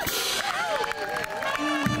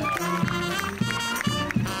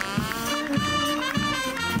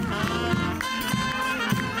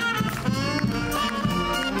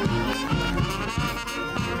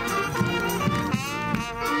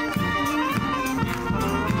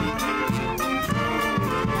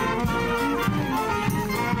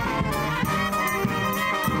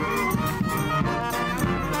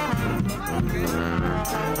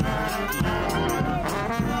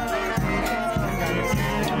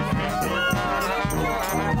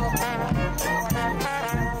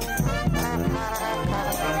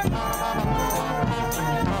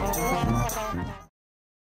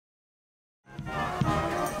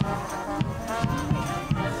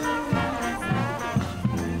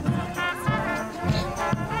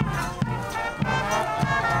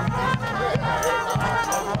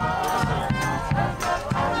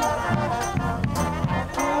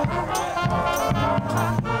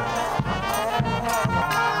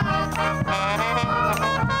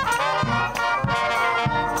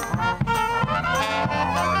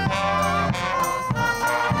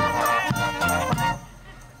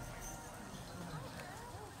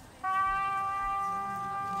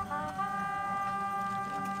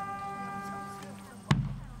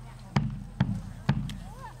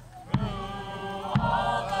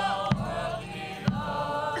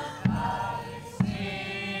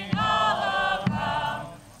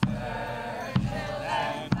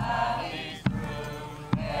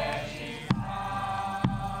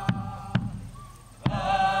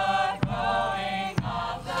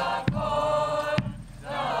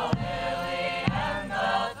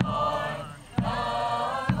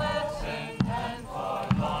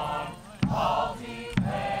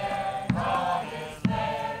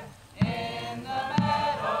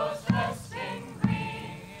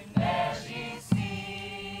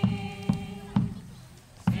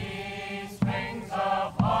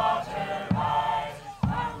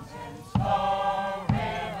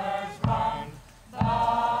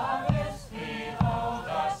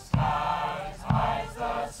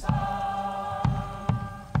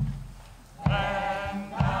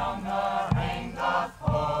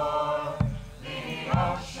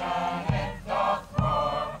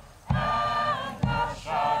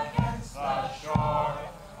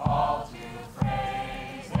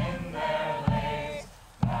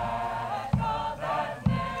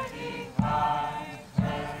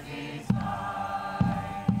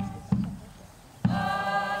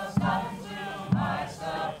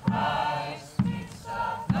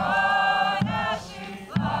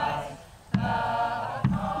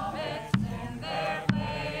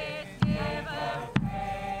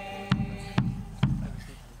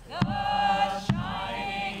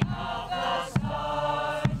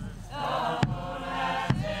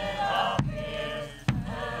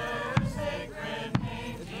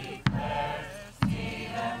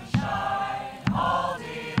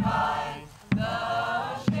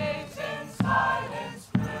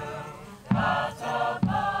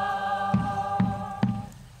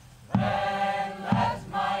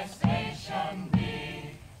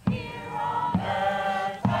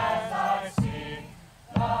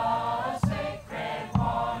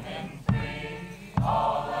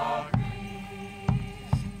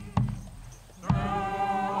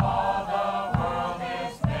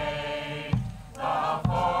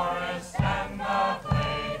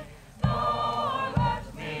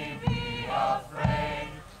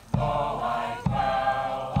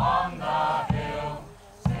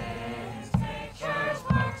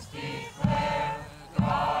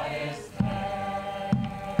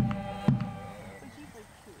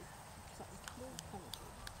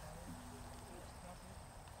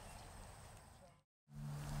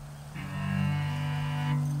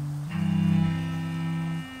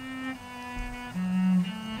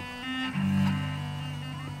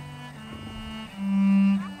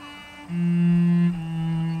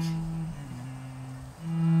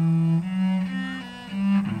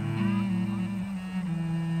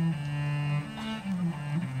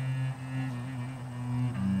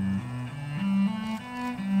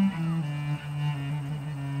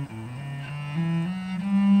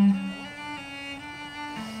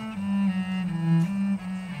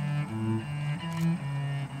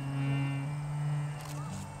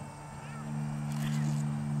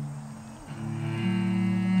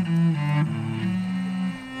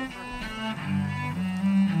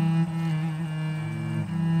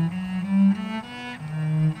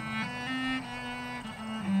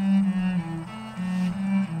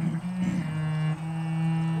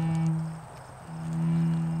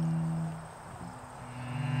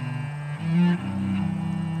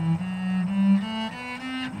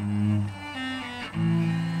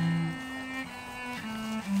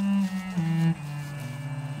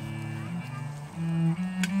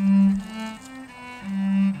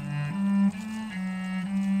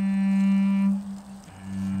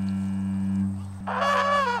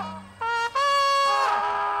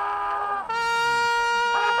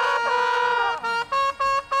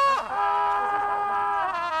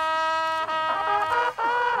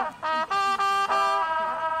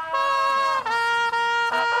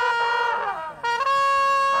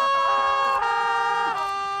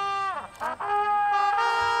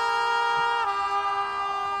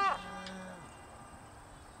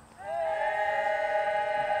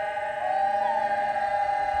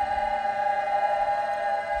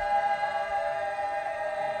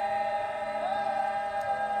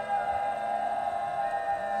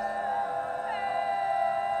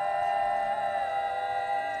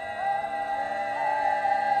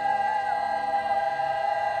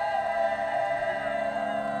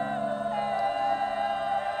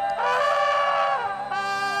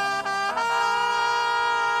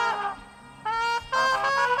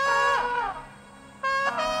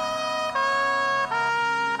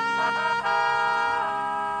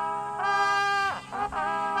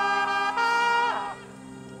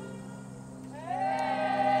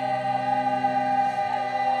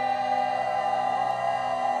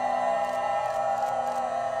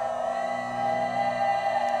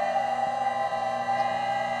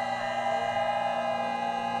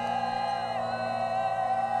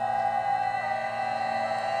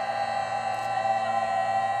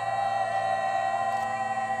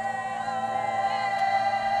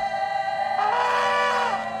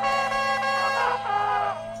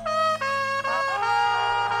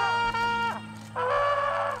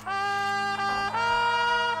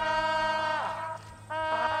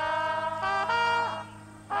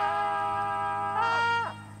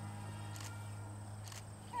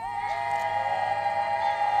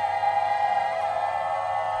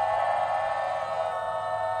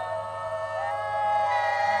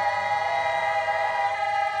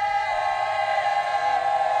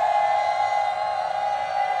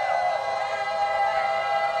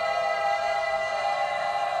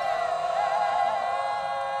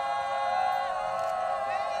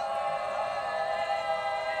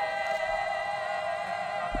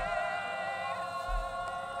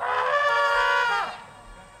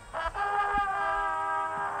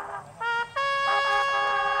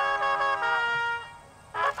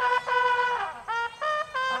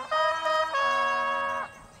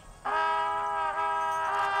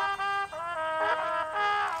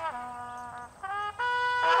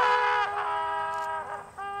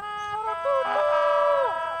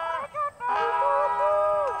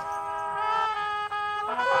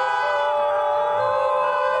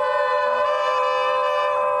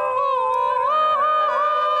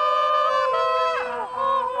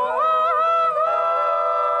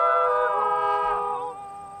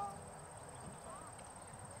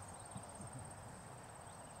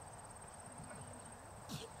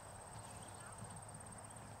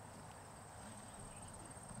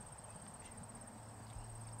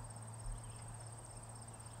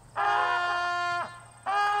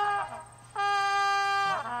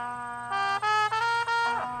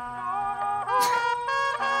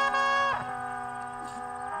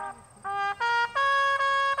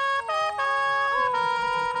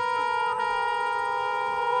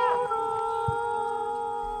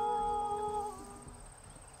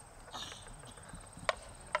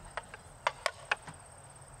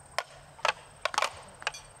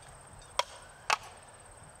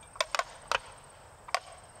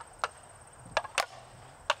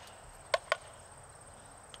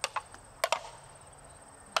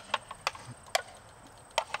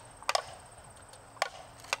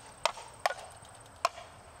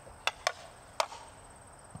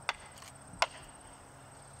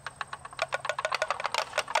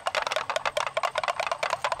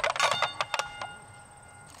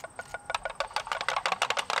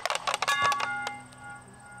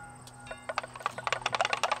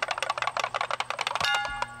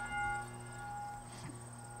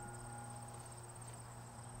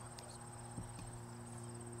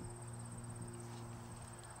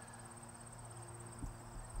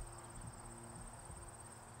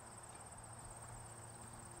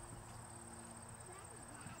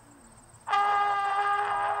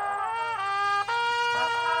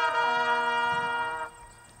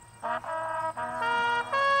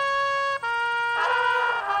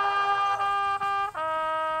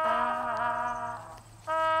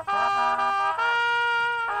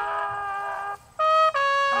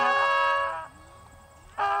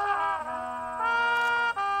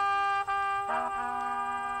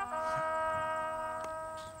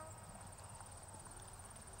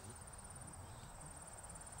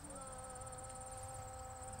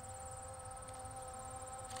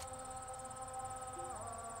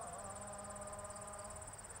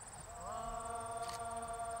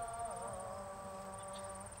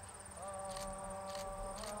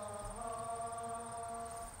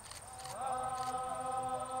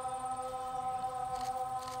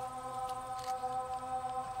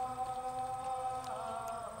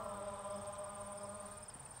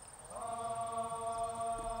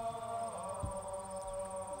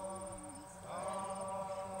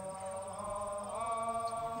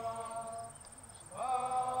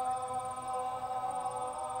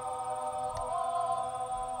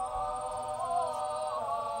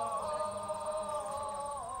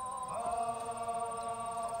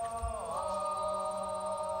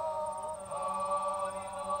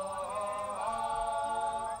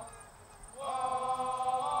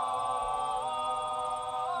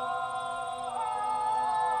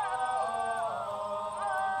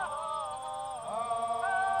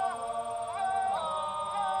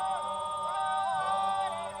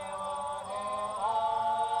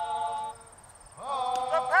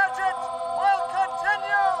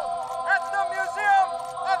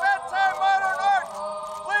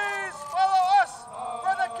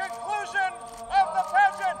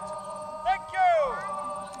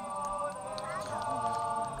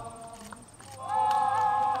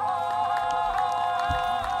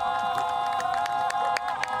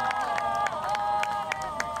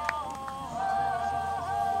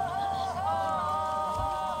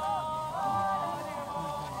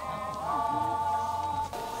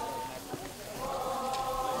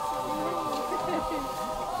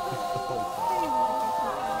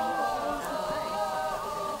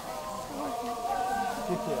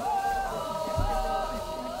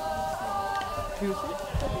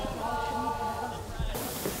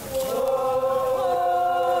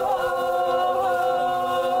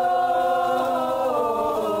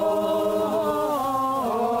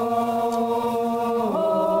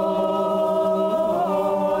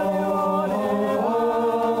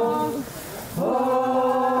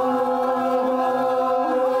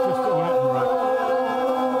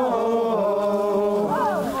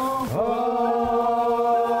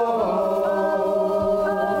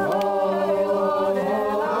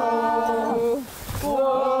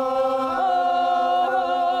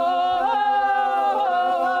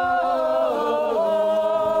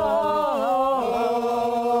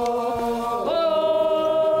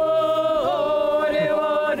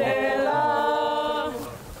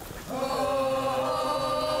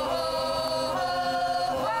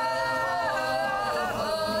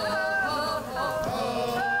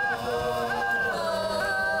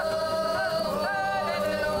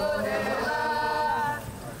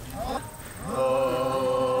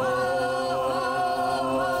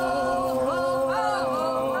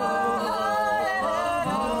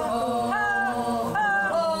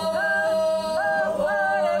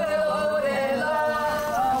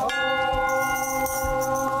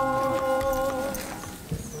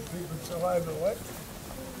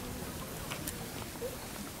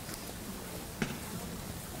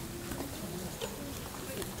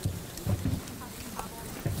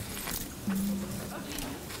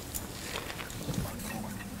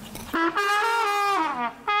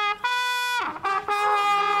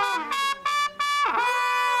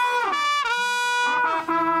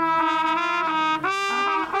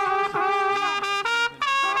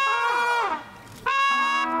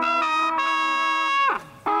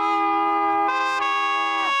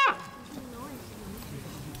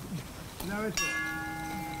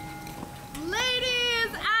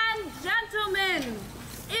 Ladies and gentlemen,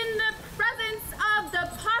 in the presence of the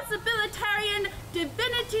possibilitarian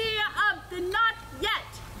divinity of the not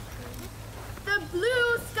yet, the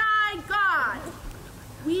blue sky god,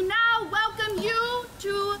 we now welcome you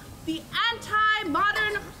to the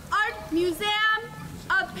Anti-Modern Art Museum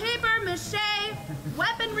of paper-mache,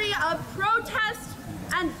 weaponry of protest,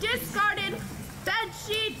 and discarded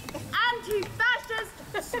bedsheet anti-fascist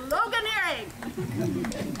sloganeering.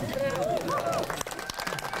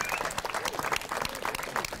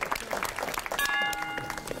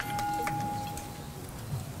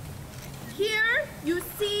 Here you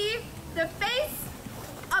see the face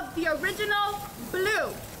of the original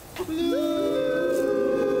blue.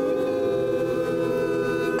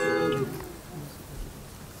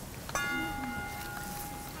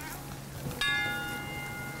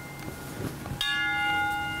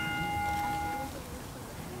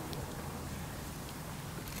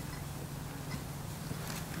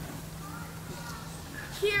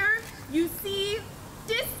 Here you see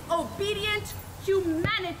disobedient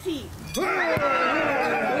humanity.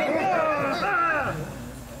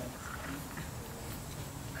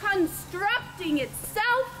 Constructing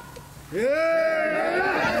itself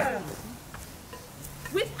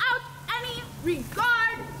without any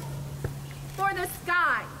regard for the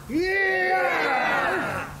sky.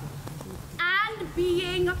 And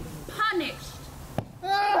being punished.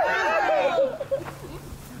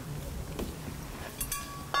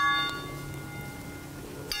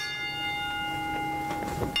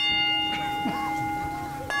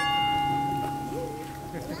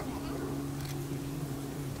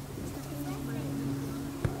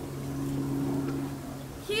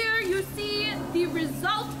 Here you see the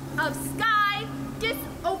result of sky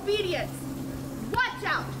disobedience. Watch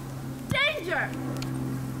out! Danger!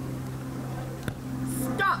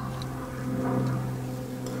 Stop!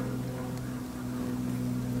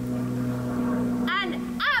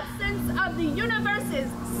 An absence of the universe's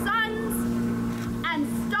suns and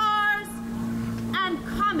stars and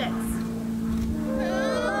comets.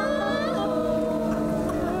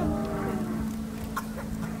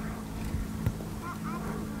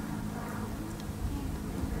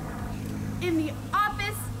 In the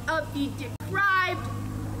office of the deprived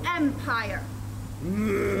empire.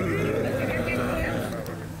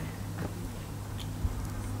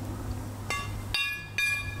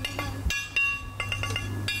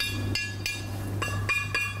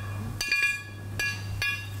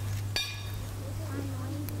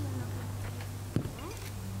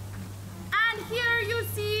 And here you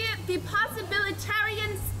see the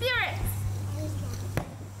possibilitarian spirits.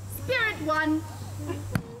 Spirit 1.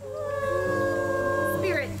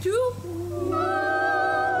 Spirit 2.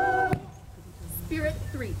 Spirit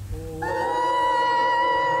 3.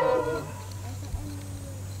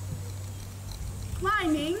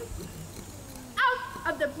 climbing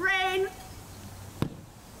out of the brain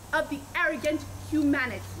of the arrogant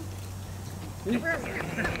humanity. To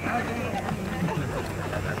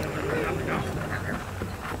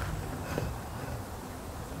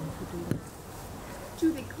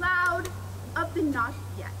the cloud of the not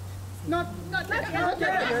yet. Not yet.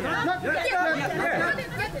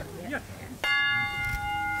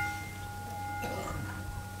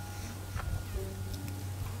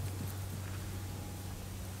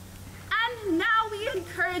 And now we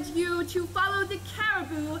encourage you to follow the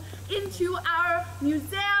caribou into our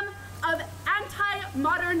Museum of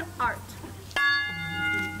Anti-Modern Art.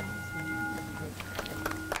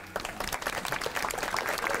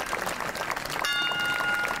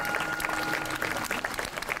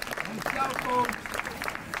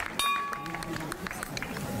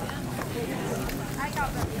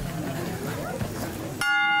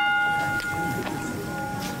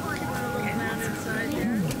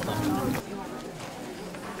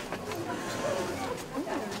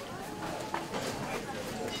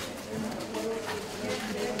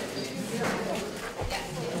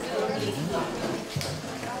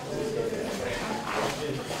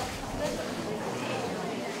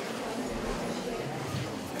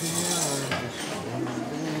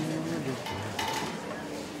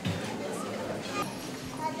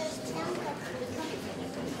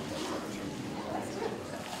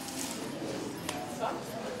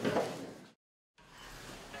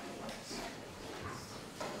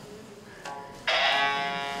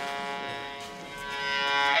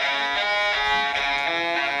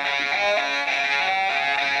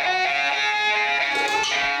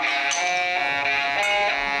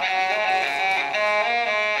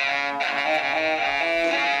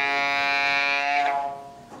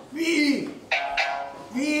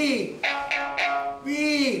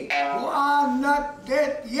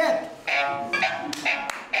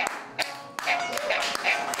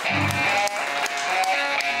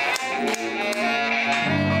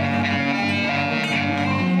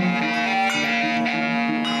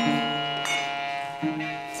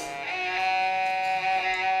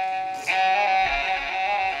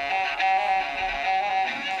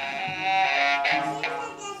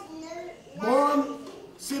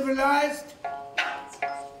 Civilized,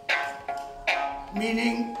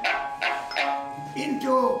 meaning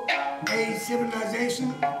into a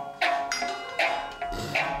civilization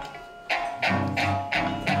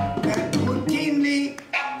that routinely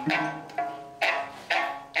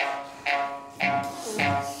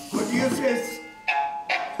produces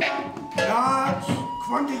large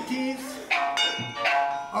quantities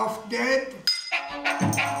of dead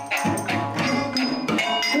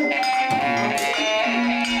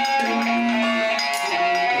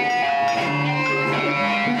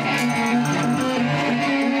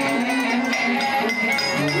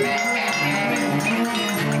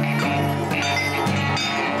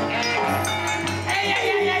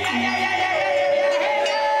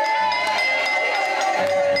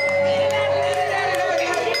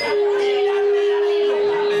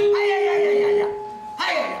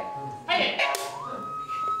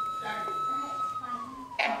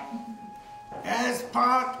as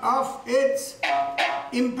part of its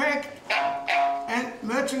impact and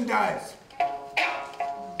merchandise.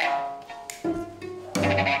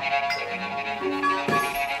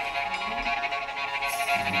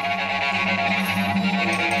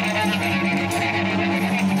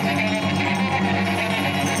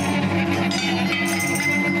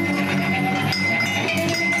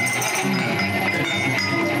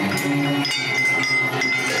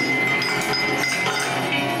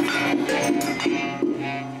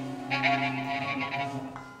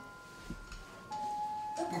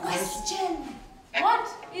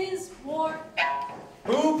 What is war?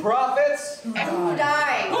 Who profits? Who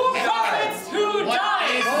dies? Who profits? Who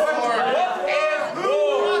dies?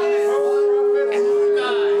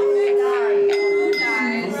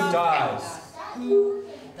 Who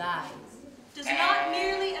dies? Does not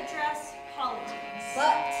merely address politics,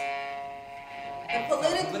 but the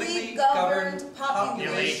politically governed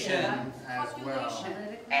population as well,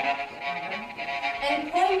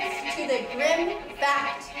 and points to the grim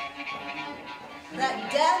fact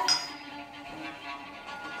that death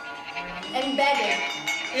embedded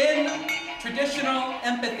in traditional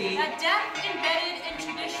empathy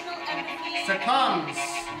succumbs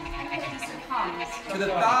to the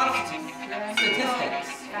vast statistics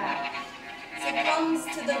succumbs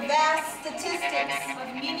to the vast statistics of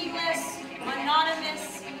meaningless,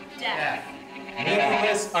 anonymous death.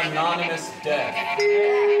 Meaningless, anonymous death.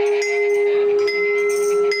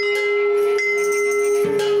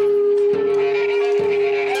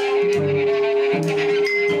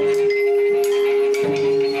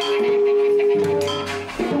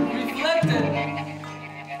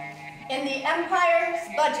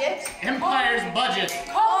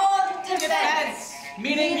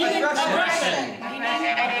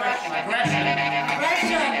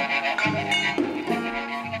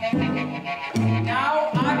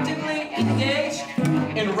 Now actively engaged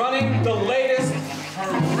in running the latest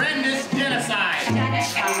horrendous genocide.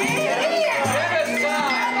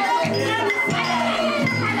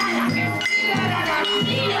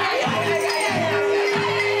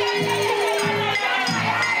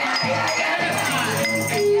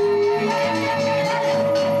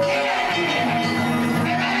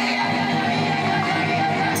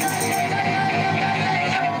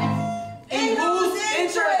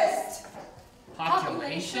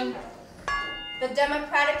 Population? The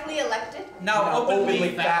democratically elected? Now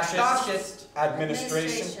openly fascist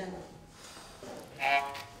administration.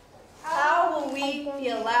 How will we be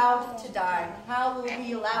allowed to die? How will we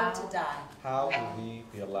be allowed to die? How will we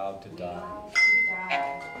be allowed to die?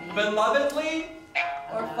 Belovedly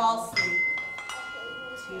Or falsely?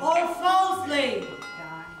 Or falsely?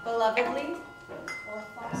 Belovedly? Or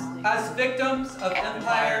falsely? as victims of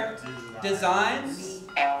empire designs.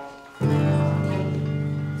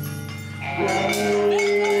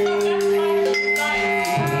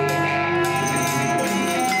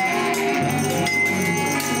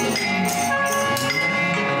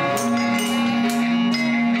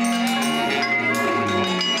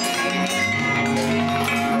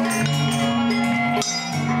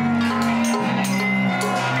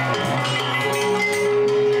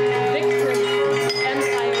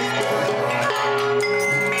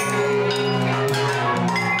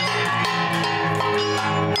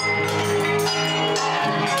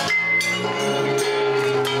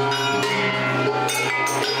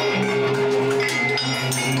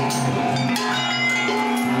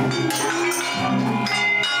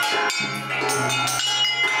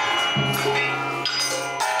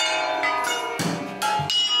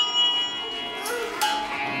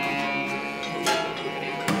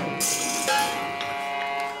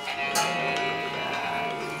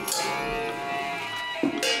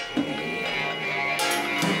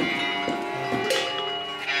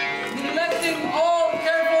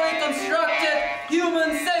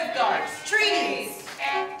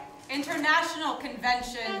 International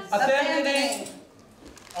conventions. Abandoning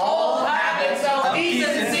all habits of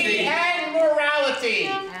decency and morality.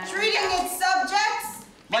 Treating its subjects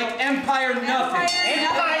like empire nothing.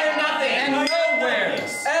 Empire nothing. And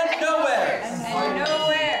nowheres. And nowheres. And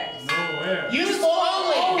nowhere. Useful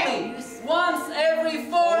only. Once every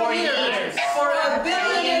 4 years. For a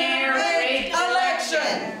billionaire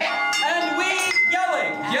election. And we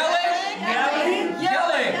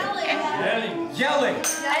yelling.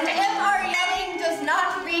 And if our yelling does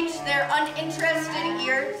not reach their uninterested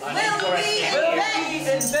ears, will we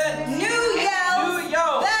invent new yells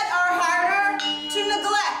that are harder to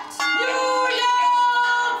neglect. New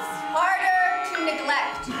yells! Harder to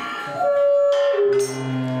neglect.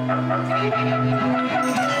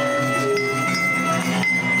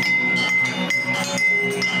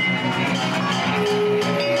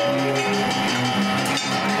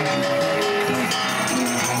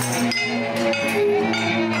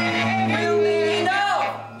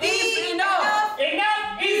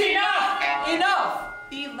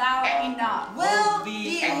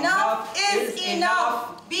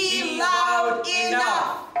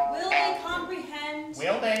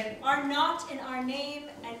 Are not in our name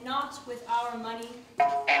and not with our money.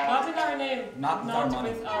 Not in our name, not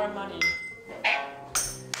with our money.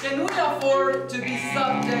 Can we afford to be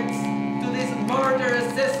subjects to this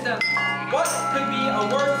murderous system? What could be a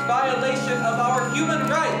worse violation of our human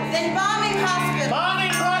rights than bombing hospitals?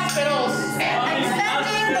 Bombing hospitals!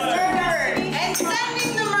 And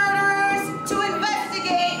sending the murderers to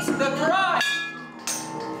investigate the crime!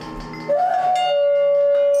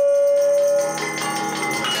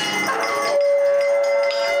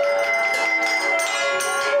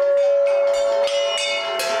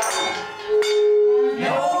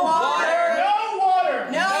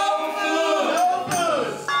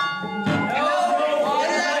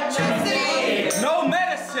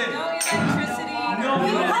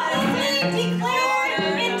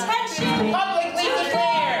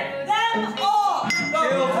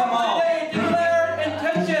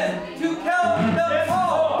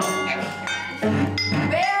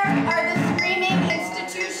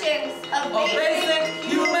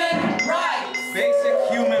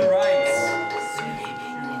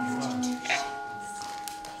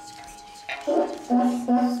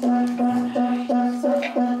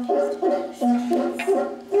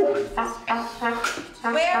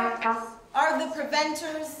 Where are the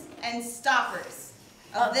preventers and stoppers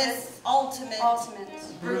of this ultimate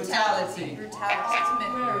brutality? Where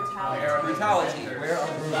are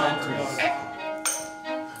preventers?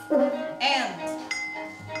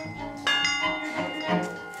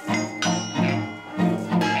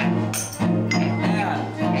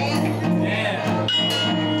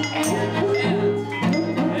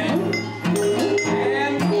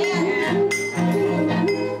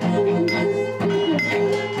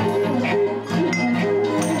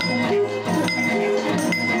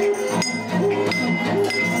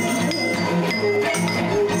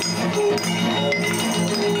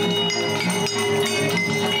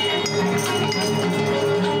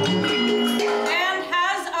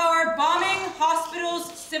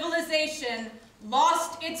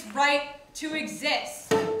 lost its right to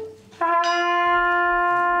exist.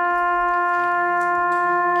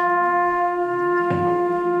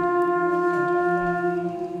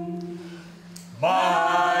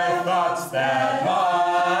 My thoughts that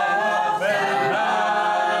moth and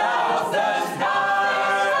mouth and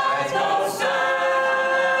skies go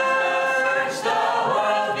search the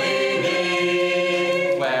world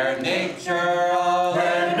beneath, where nature all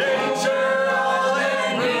in ruin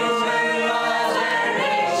lies, where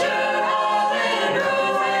nature all in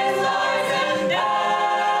ruin lies, and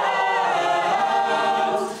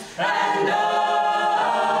knows, and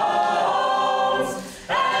knows,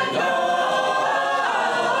 and knows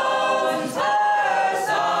her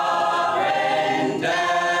sovereign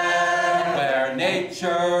death, where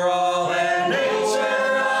nature all in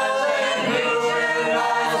ruin lies,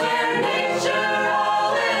 where nature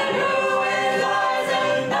all in ruin lies,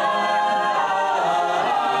 and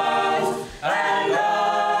knows,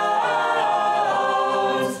 and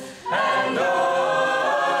knows, and knows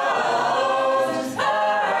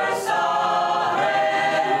her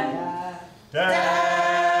sovereign death.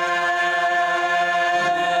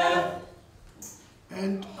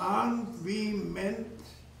 And aren't we meant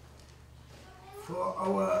for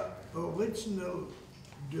our original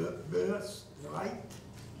birthright,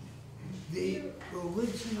 the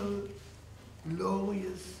original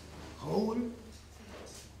glorious whole?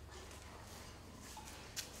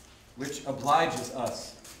 Which obliges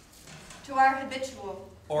us, To our habitual,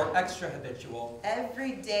 or extra-habitual,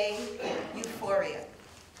 everyday euphoria.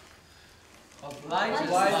 obliges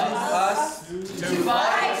us to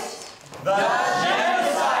fight the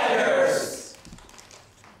genociders.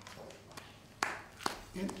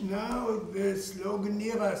 And now the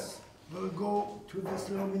sloganeers will go to the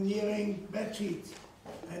sloganeering bed sheets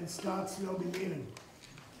and start sloganeering,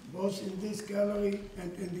 both in this gallery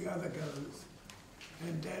and in the other galleries.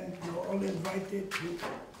 And then you're all invited to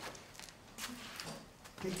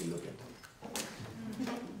take a look at them.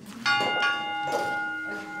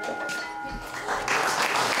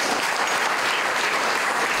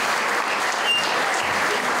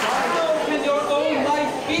 How can your own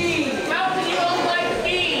life be? How can your own life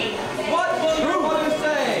be? What will your mother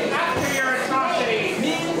say? After your atrocities.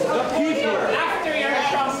 Means the people. After your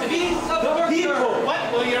atrocities. Means the people.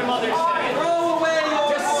 What will your mother say? Throw away your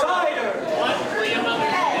Decider. What will your mother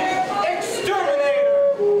say? Exterminator!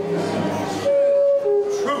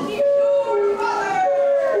 Truth!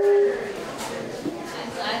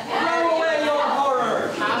 Throw away your horror.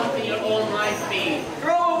 How can your own life be?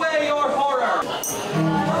 Throw away your horror.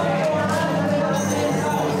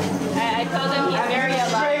 I told him he's very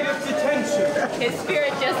alive. Administrative detention. His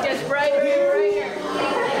spirit just gets brighter and brighter.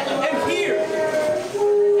 And here.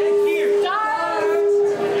 And here.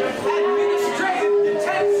 Administrative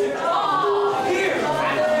detention. Here.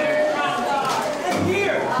 And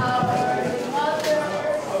here.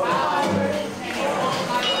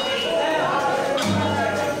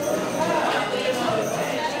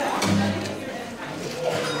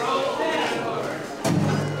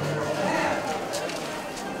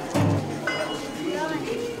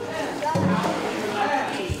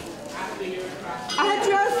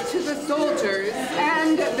 Address to the soldiers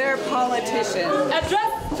and their politicians.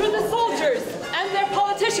 Address to the soldiers and their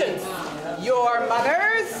politicians. Your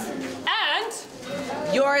mothers And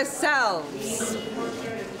yourselves.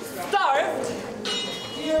 starved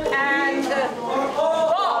And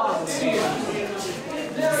bombed.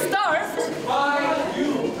 Starved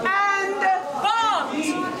and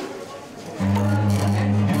bombed.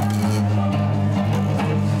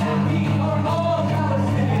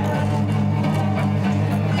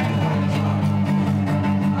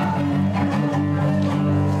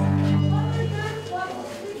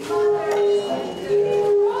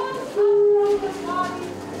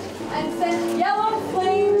 And sent yellow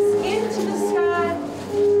flames into the sky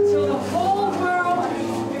till the whole world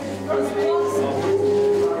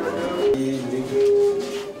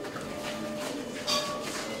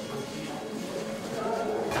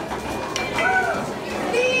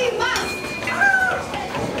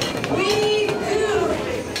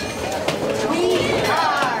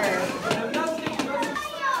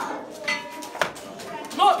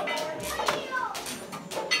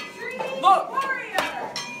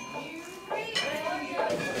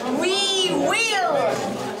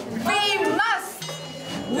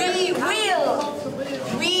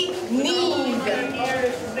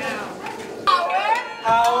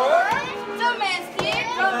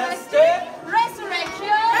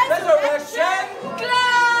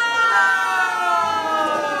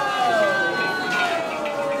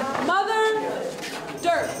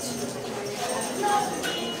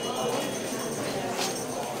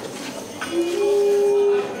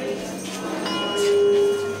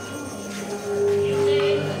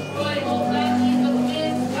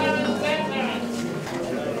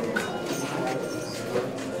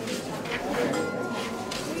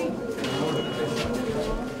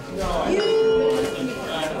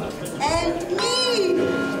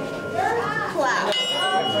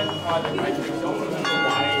You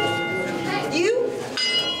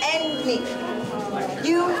and me.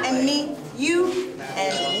 You and me. You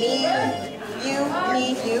and me. You, me,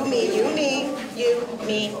 you, me, you, me. You,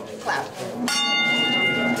 me, cloud.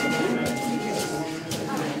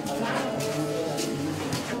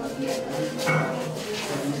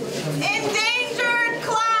 Endangered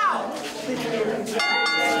cloud.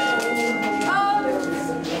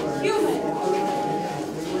 Human.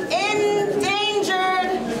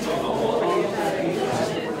 Endangered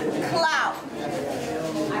cloud.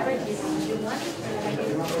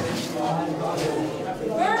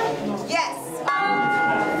 Yes.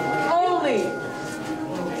 Only.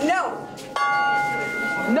 No.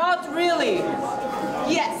 Not really.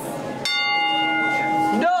 Yes.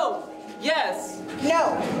 No. Yes.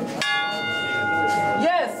 No.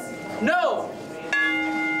 Yes. No.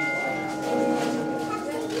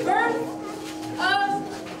 Birth of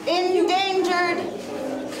endangered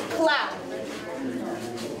cloud.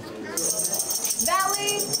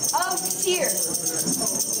 Valley of tears.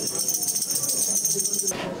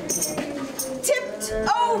 Tipped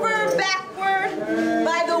over backward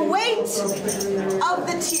by the weight of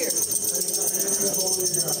the tears.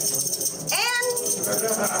 And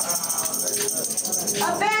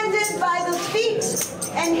abandoned by the feet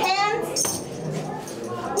and hands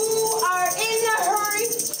who are in a hurry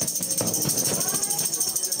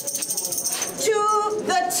to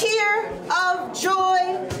the tear of joy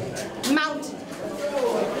mountain.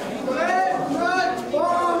 Bread,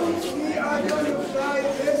 bombs, we are going to fly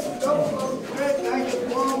this loaf of bread like a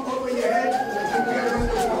bomb over your head, and we are going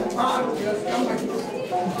to bombard your stomach.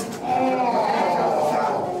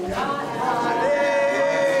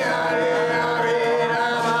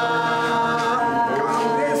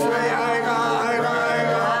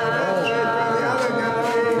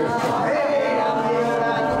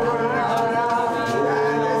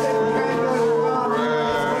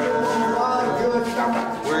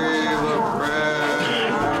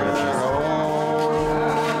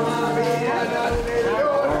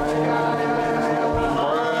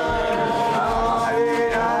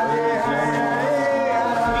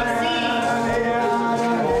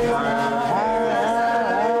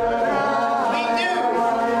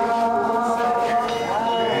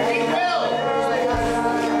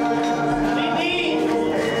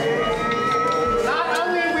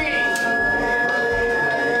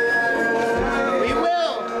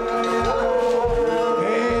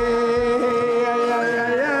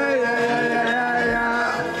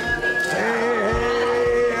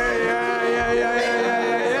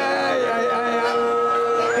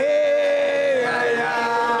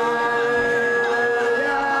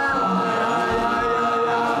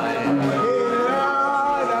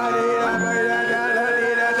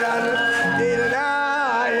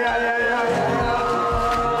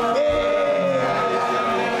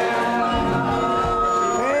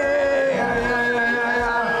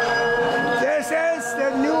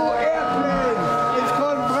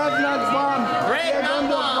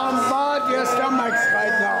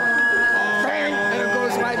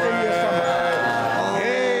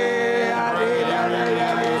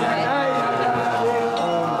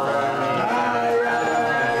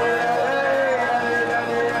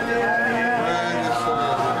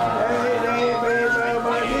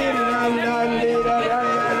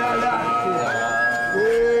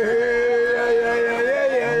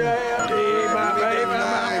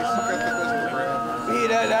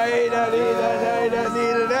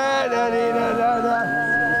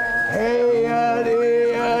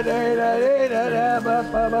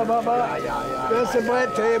 There's a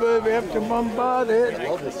bread table, we have to bombard it.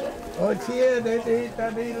 Oh, it's here.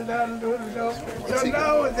 So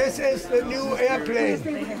now this is the new airplane.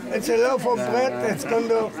 It's a loaf of bread that's going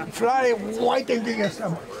to fly right into your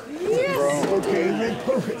stomach. Yes. Okay, we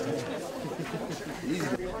move it.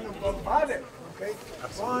 We're going to bombard it. Okay,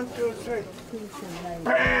 1, 2, 3.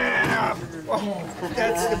 Bam! Oh,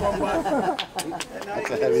 that's the bombard. That's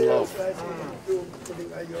a heavy loaf.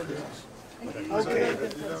 Okay,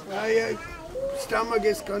 my stomach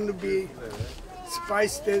is going to be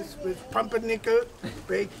spiced this with pumpernickel,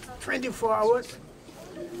 baked 24 hours,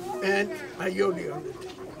 and aioli on it.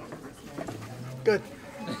 Good.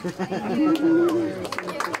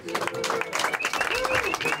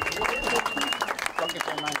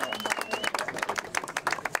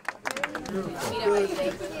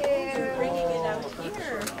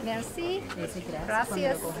 Merci.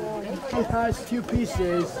 Gracias. It has two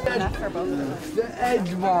pieces. The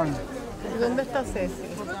edge one. ¿Dónde está Ceci?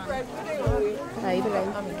 Ahí, por ahí.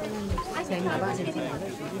 Venga, va.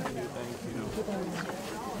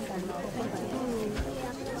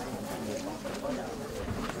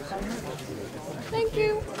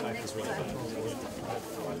 Israel.